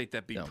did it, I think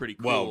that'd be pretty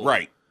cool. Well,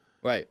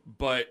 right.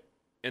 But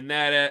in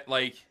that,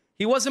 like,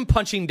 he wasn't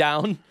punching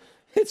down.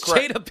 It's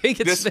Correct. Jada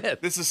Pinkett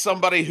Smith. This is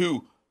somebody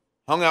who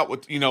hung out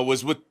with,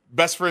 was with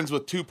best friends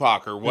with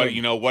Tupac or what,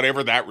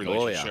 whatever that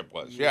relationship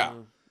was. Yeah.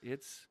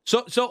 It's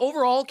So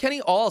overall,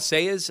 Kenny, all I'll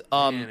say is,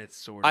 man, it's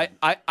sort of.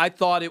 I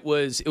thought it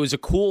was a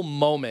cool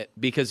moment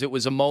because it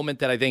was a moment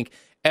that I think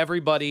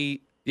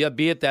everybody,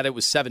 be it that it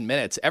was 7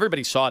 minutes,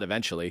 everybody saw it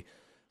eventually.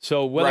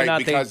 So whether or not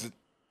because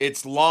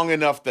it's long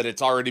enough that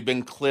it's already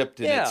been clipped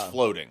and it's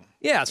floating.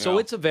 Yeah, so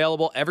it's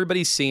available.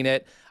 Everybody's seen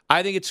it.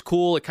 I think it's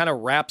cool. It kind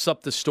of wraps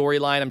up the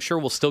storyline. I'm sure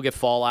we'll still get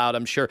fallout.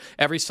 I'm sure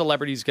every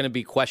celebrity is going to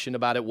be questioned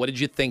about it. What did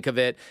you think of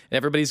it? And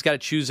everybody's got to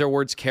choose their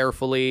words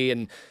carefully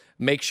and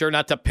make sure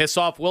not to piss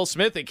off Will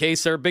Smith in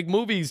case there are big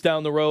movies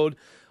down the road.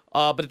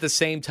 But at the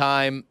same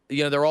time,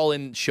 they're all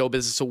in show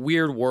business. It's a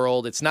weird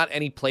world. It's not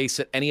any place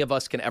that any of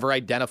us can ever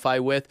identify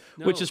with,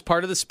 which is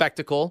part of the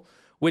spectacle,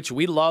 which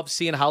we love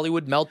seeing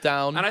Hollywood melt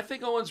down. And I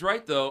think Owen's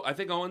right, though. I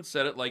think Owen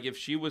said it like if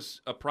she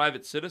was a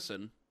private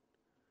citizen.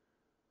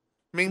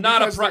 I mean,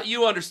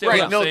 you understand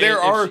right? What I'm no,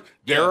 saying.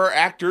 there are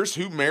actors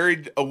who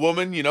married a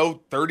woman,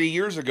 30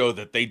 years ago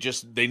that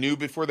they knew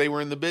before they were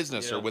in the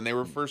business or when they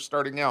were first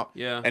starting out.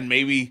 Yeah, and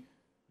maybe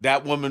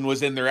that woman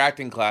was in their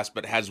acting class,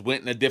 but has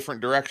went in a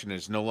different direction and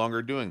is no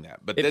longer doing that.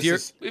 But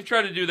we've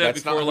tried to do that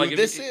before. Not like who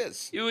this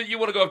is. You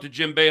want to go after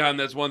Jim Boeheim?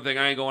 That's one thing.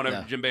 I ain't going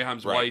after Jim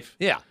Boeheim's wife.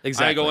 Yeah,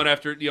 exactly. I ain't going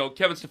after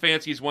Kevin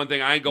Stefanski's one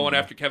thing. I ain't going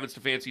after Kevin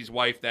Stefanski's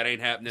wife. That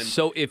ain't happening.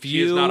 So if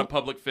she is not a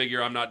public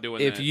figure, I'm not doing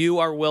that. If you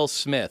are Will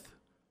Smith,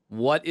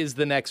 what is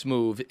the next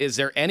move? Is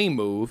there any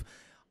move?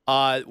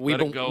 We've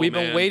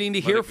been waiting to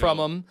hear from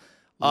him.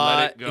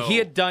 Let it go. He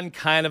had done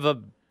kind of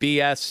a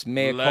BS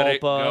mea culpa. Let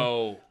it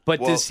go. But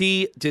does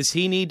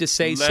he need to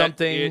say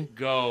something? Let it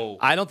go.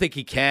 I don't think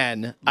he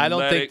can. I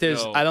don't think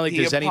there's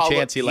any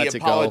chance he lets it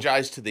go. He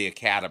apologized to the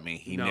Academy.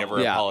 He never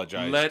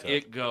apologized. Let to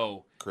it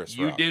go. Chris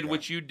you Rock, did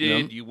what you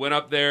did. Yep. You went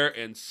up there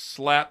and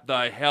slapped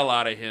the hell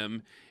out of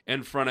him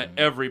in front of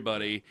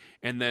everybody,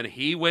 and then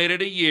he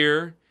waited a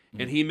year.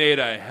 And he made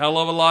a hell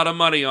of a lot of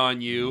money on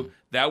you.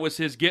 That was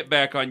his get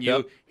back on you.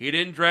 Yep. He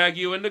didn't drag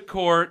you into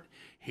court.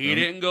 He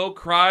didn't go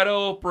cry to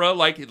Oprah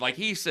like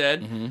he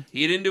said.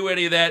 He didn't do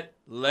any of that.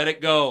 Let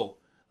it go.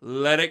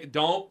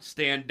 Don't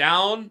stand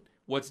down.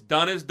 What's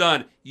done is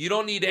done. You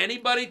don't need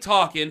anybody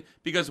talking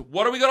because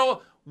what are we going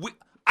to...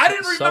 I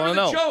didn't remember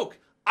the joke.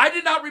 I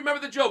did not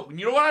remember the joke.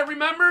 You know what I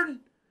remembered?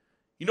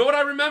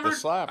 The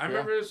slap, I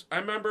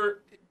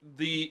remember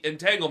the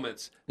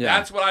entanglements. Yeah.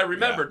 That's what I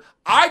remembered. Yeah.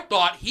 I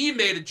thought he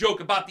made a joke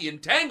about the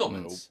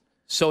entanglements.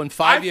 So in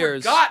 5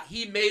 years... I forgot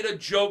he made a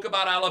joke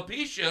about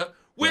alopecia,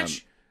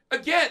 which,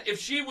 again, if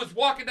she was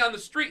walking down the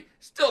street,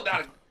 still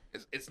not...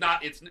 It's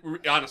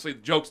honestly, the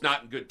joke's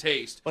not in good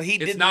taste. Well,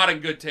 it's not in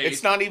good taste.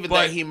 It's not even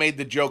that he made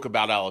the joke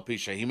about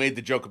alopecia. He made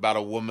the joke about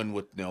a woman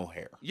with no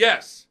hair.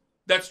 Yes,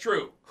 that's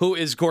true. Who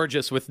is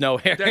gorgeous with no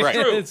hair.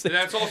 That's true.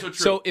 That's also true.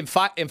 So in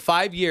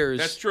 5 years...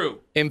 That's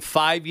true. In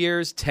 5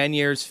 years, 10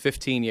 years,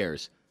 15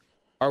 years,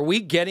 are we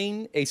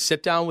getting a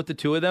sit-down with the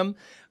two of them?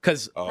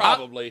 Because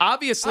probably.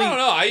 Obviously... I don't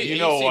know. He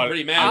seemed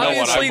pretty mad.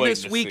 Obviously,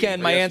 this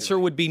weekend, my answer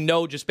would be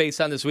no, just based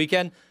on this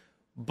weekend.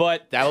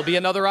 But that'll be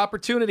another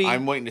opportunity.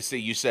 I'm waiting to see.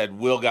 You said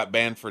Will got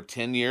banned for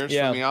 10 years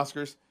from the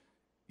Oscars.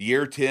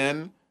 Year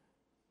 10,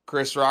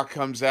 Chris Rock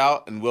comes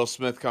out and Will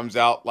Smith comes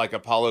out like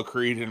Apollo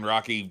Creed and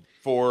Rocky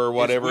 4 or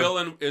whatever.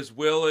 Is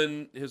Will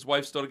and his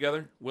wife still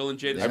together? Will and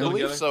Jada still together? I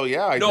believe so,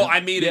 yeah. I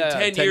mean in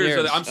 10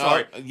 years. I'm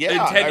sorry. In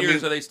 10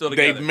 years, are they still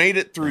together? They've made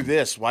it through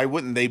this. Why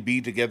wouldn't they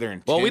be together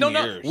in 10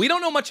 years? We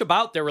don't know much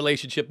about their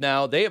relationship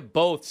now. They have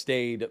both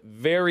stayed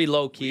very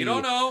low-key We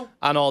don't know.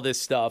 on all this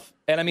stuff.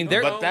 And I mean,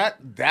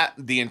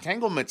 the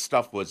entanglement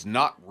stuff was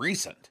not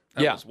recent.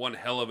 That was one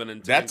hell of an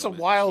entanglement. That's a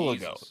while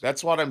ago.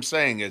 That's what I'm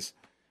saying is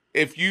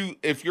if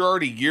you're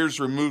already years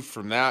removed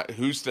from that,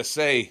 who's to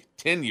say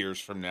 10 years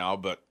from now,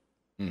 but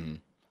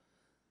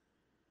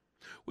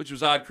which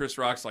was odd. Chris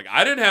Rock's like,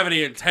 I didn't have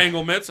any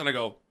entanglements, and I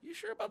go, you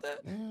sure about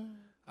that?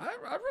 I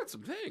read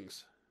some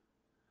things.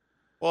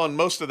 Well, and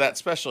most of that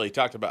special, he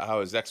talked about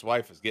how his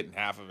ex-wife is getting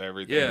half of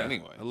everything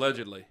anyway.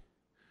 Allegedly.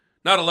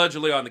 Not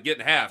allegedly on the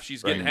getting half.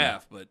 She's getting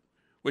half, but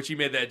which he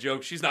made that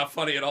joke. She's not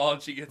funny at all,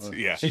 and she's just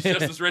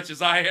as rich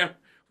as I am,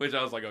 which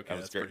I was like, okay,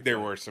 that's pretty There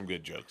funny. were some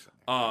good jokes.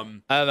 I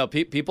don't know.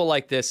 People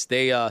like this,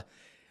 they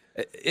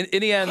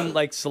in the end,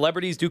 like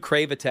celebrities do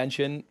crave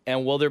attention,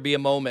 and will there be a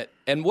moment?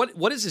 And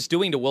what is this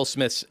doing to Will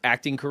Smith's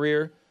acting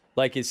career?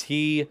 Like, is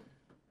he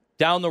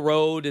down the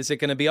road? Is it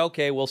going to be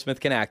okay? Will Smith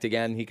can act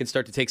again. He can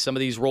start to take some of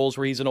these roles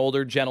where he's an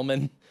older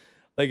gentleman.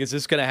 Like, is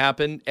this going to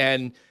happen?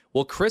 And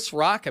will Chris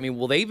Rock? I mean,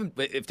 will they even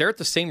if they're at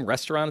the same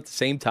restaurant at the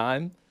same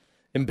time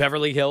in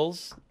Beverly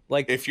Hills?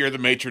 Like, if you're the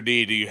maitre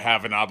d', do you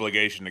have an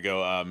obligation to go,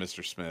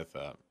 Mr. Smith?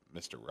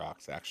 Mr.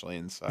 Rock's actually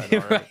inside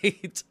already.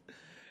 Right.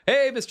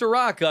 Hey, Mr.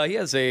 Rock, he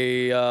has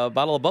a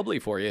bottle of bubbly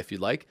for you if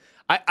you'd like.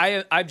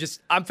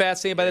 I'm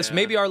fascinated by this.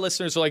 Maybe our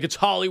listeners are like, it's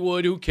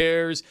Hollywood, who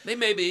cares? They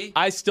may be.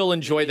 I still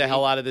enjoy the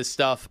hell out of this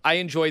stuff. I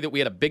enjoy that we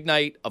had a big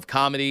night of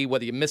comedy,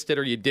 whether you missed it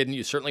or you didn't,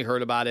 you certainly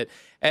heard about it,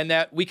 and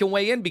that we can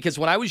weigh in, because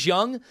when I was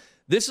young,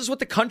 this is what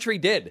the country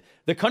did.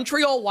 The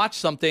country all watched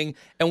something,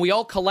 and we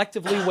all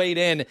collectively weighed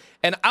in,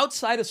 and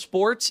outside of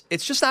sports,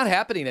 it's just not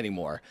happening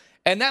anymore.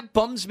 And that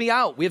bums me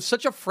out. We have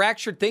such a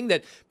fractured thing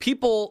that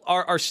people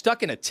are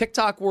stuck in a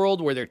TikTok world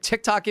where their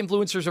TikTok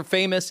influencers are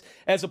famous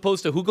as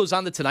opposed to who goes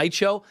on the Tonight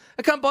Show.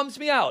 It kind of bums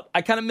me out.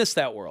 I kind of miss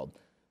that world.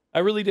 I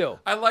really do.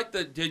 I like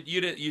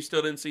you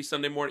still didn't see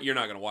Sunday Morning? You're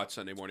not going to watch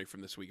Sunday Morning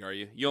from this week, are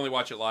you? You only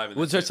watch it live.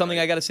 Was there something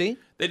I got to see?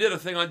 They did a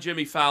thing on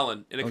Jimmy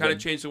Fallon, and it kind of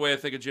changed the way I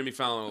think of Jimmy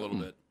Fallon a little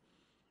bit.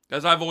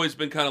 Because I've always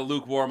been kind of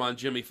lukewarm on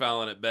Jimmy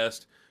Fallon at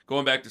best,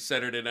 going back to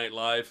Saturday Night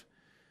Live,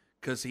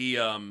 because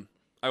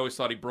I always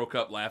thought he broke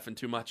up laughing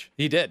too much.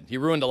 He did. He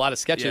ruined a lot of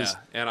sketches.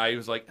 Yeah, and I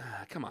was like,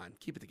 come on,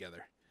 keep it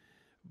together.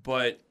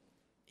 But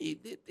they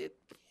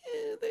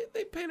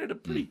painted a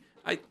pretty...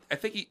 I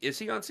think is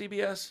he on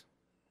CBS?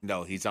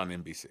 No, he's on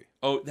NBC.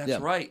 Oh, that's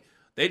right.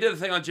 They did a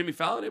thing on Jimmy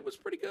Fallon. It was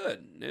pretty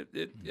good.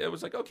 It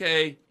was like,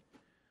 okay,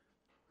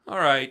 all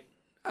right,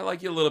 I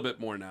like you a little bit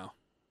more now.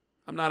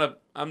 I'm not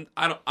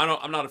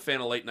a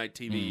fan of late night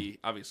TV,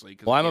 obviously,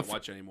 because I can't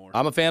watch anymore.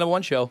 I'm a fan of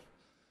one show,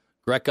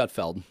 Greg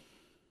Gutfeld.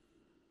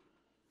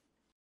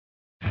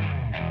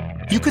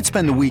 You could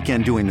spend the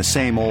weekend doing the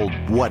same old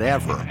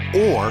whatever,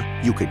 or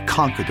you could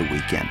conquer the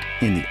weekend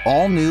in the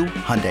all-new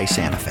Hyundai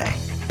Santa Fe.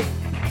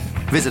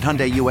 Visit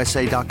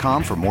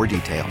HyundaiUSA.com for more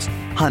details.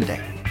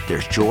 Hyundai,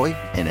 there's joy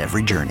in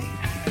every journey.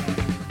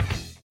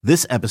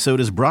 This episode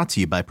is brought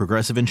to you by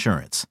Progressive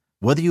Insurance.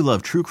 Whether you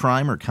love true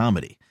crime or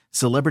comedy,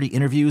 celebrity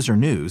interviews or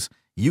news,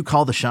 you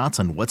call the shots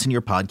on what's in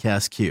your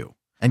podcast queue.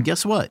 And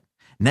guess what?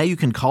 Now you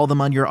can call them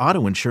on your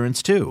auto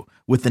insurance too,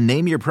 with the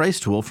Name Your Price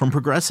tool from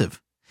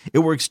Progressive. It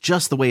works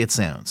just the way it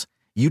sounds.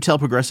 You tell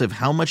Progressive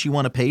how much you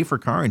want to pay for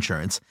car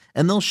insurance,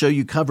 and they'll show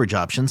you coverage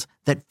options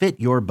that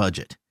fit your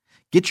budget.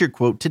 Get your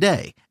quote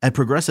today at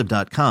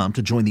Progressive.com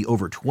to join the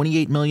over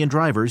 28 million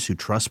drivers who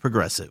trust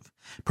Progressive.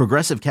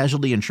 Progressive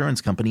Casualty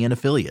Insurance Company and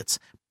Affiliates.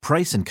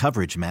 Price and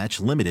coverage match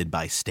limited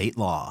by state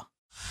law.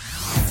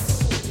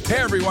 Hey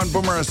everyone,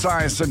 Boomer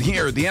Esiason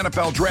here. The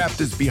NFL Draft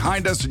is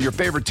behind us and your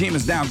favorite team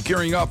is now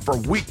gearing up for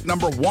week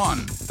number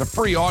 1. The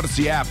free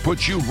Odyssey app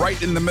puts you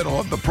right in the middle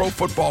of the pro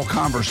football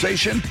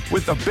conversation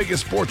with the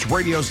biggest sports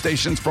radio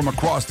stations from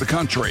across the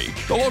country.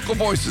 The local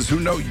voices who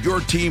know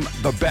your team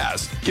the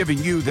best, giving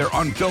you their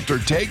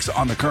unfiltered takes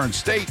on the current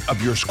state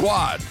of your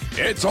squad.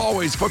 It's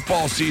always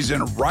football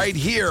season right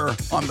here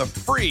on the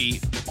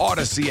free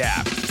Odyssey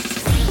app.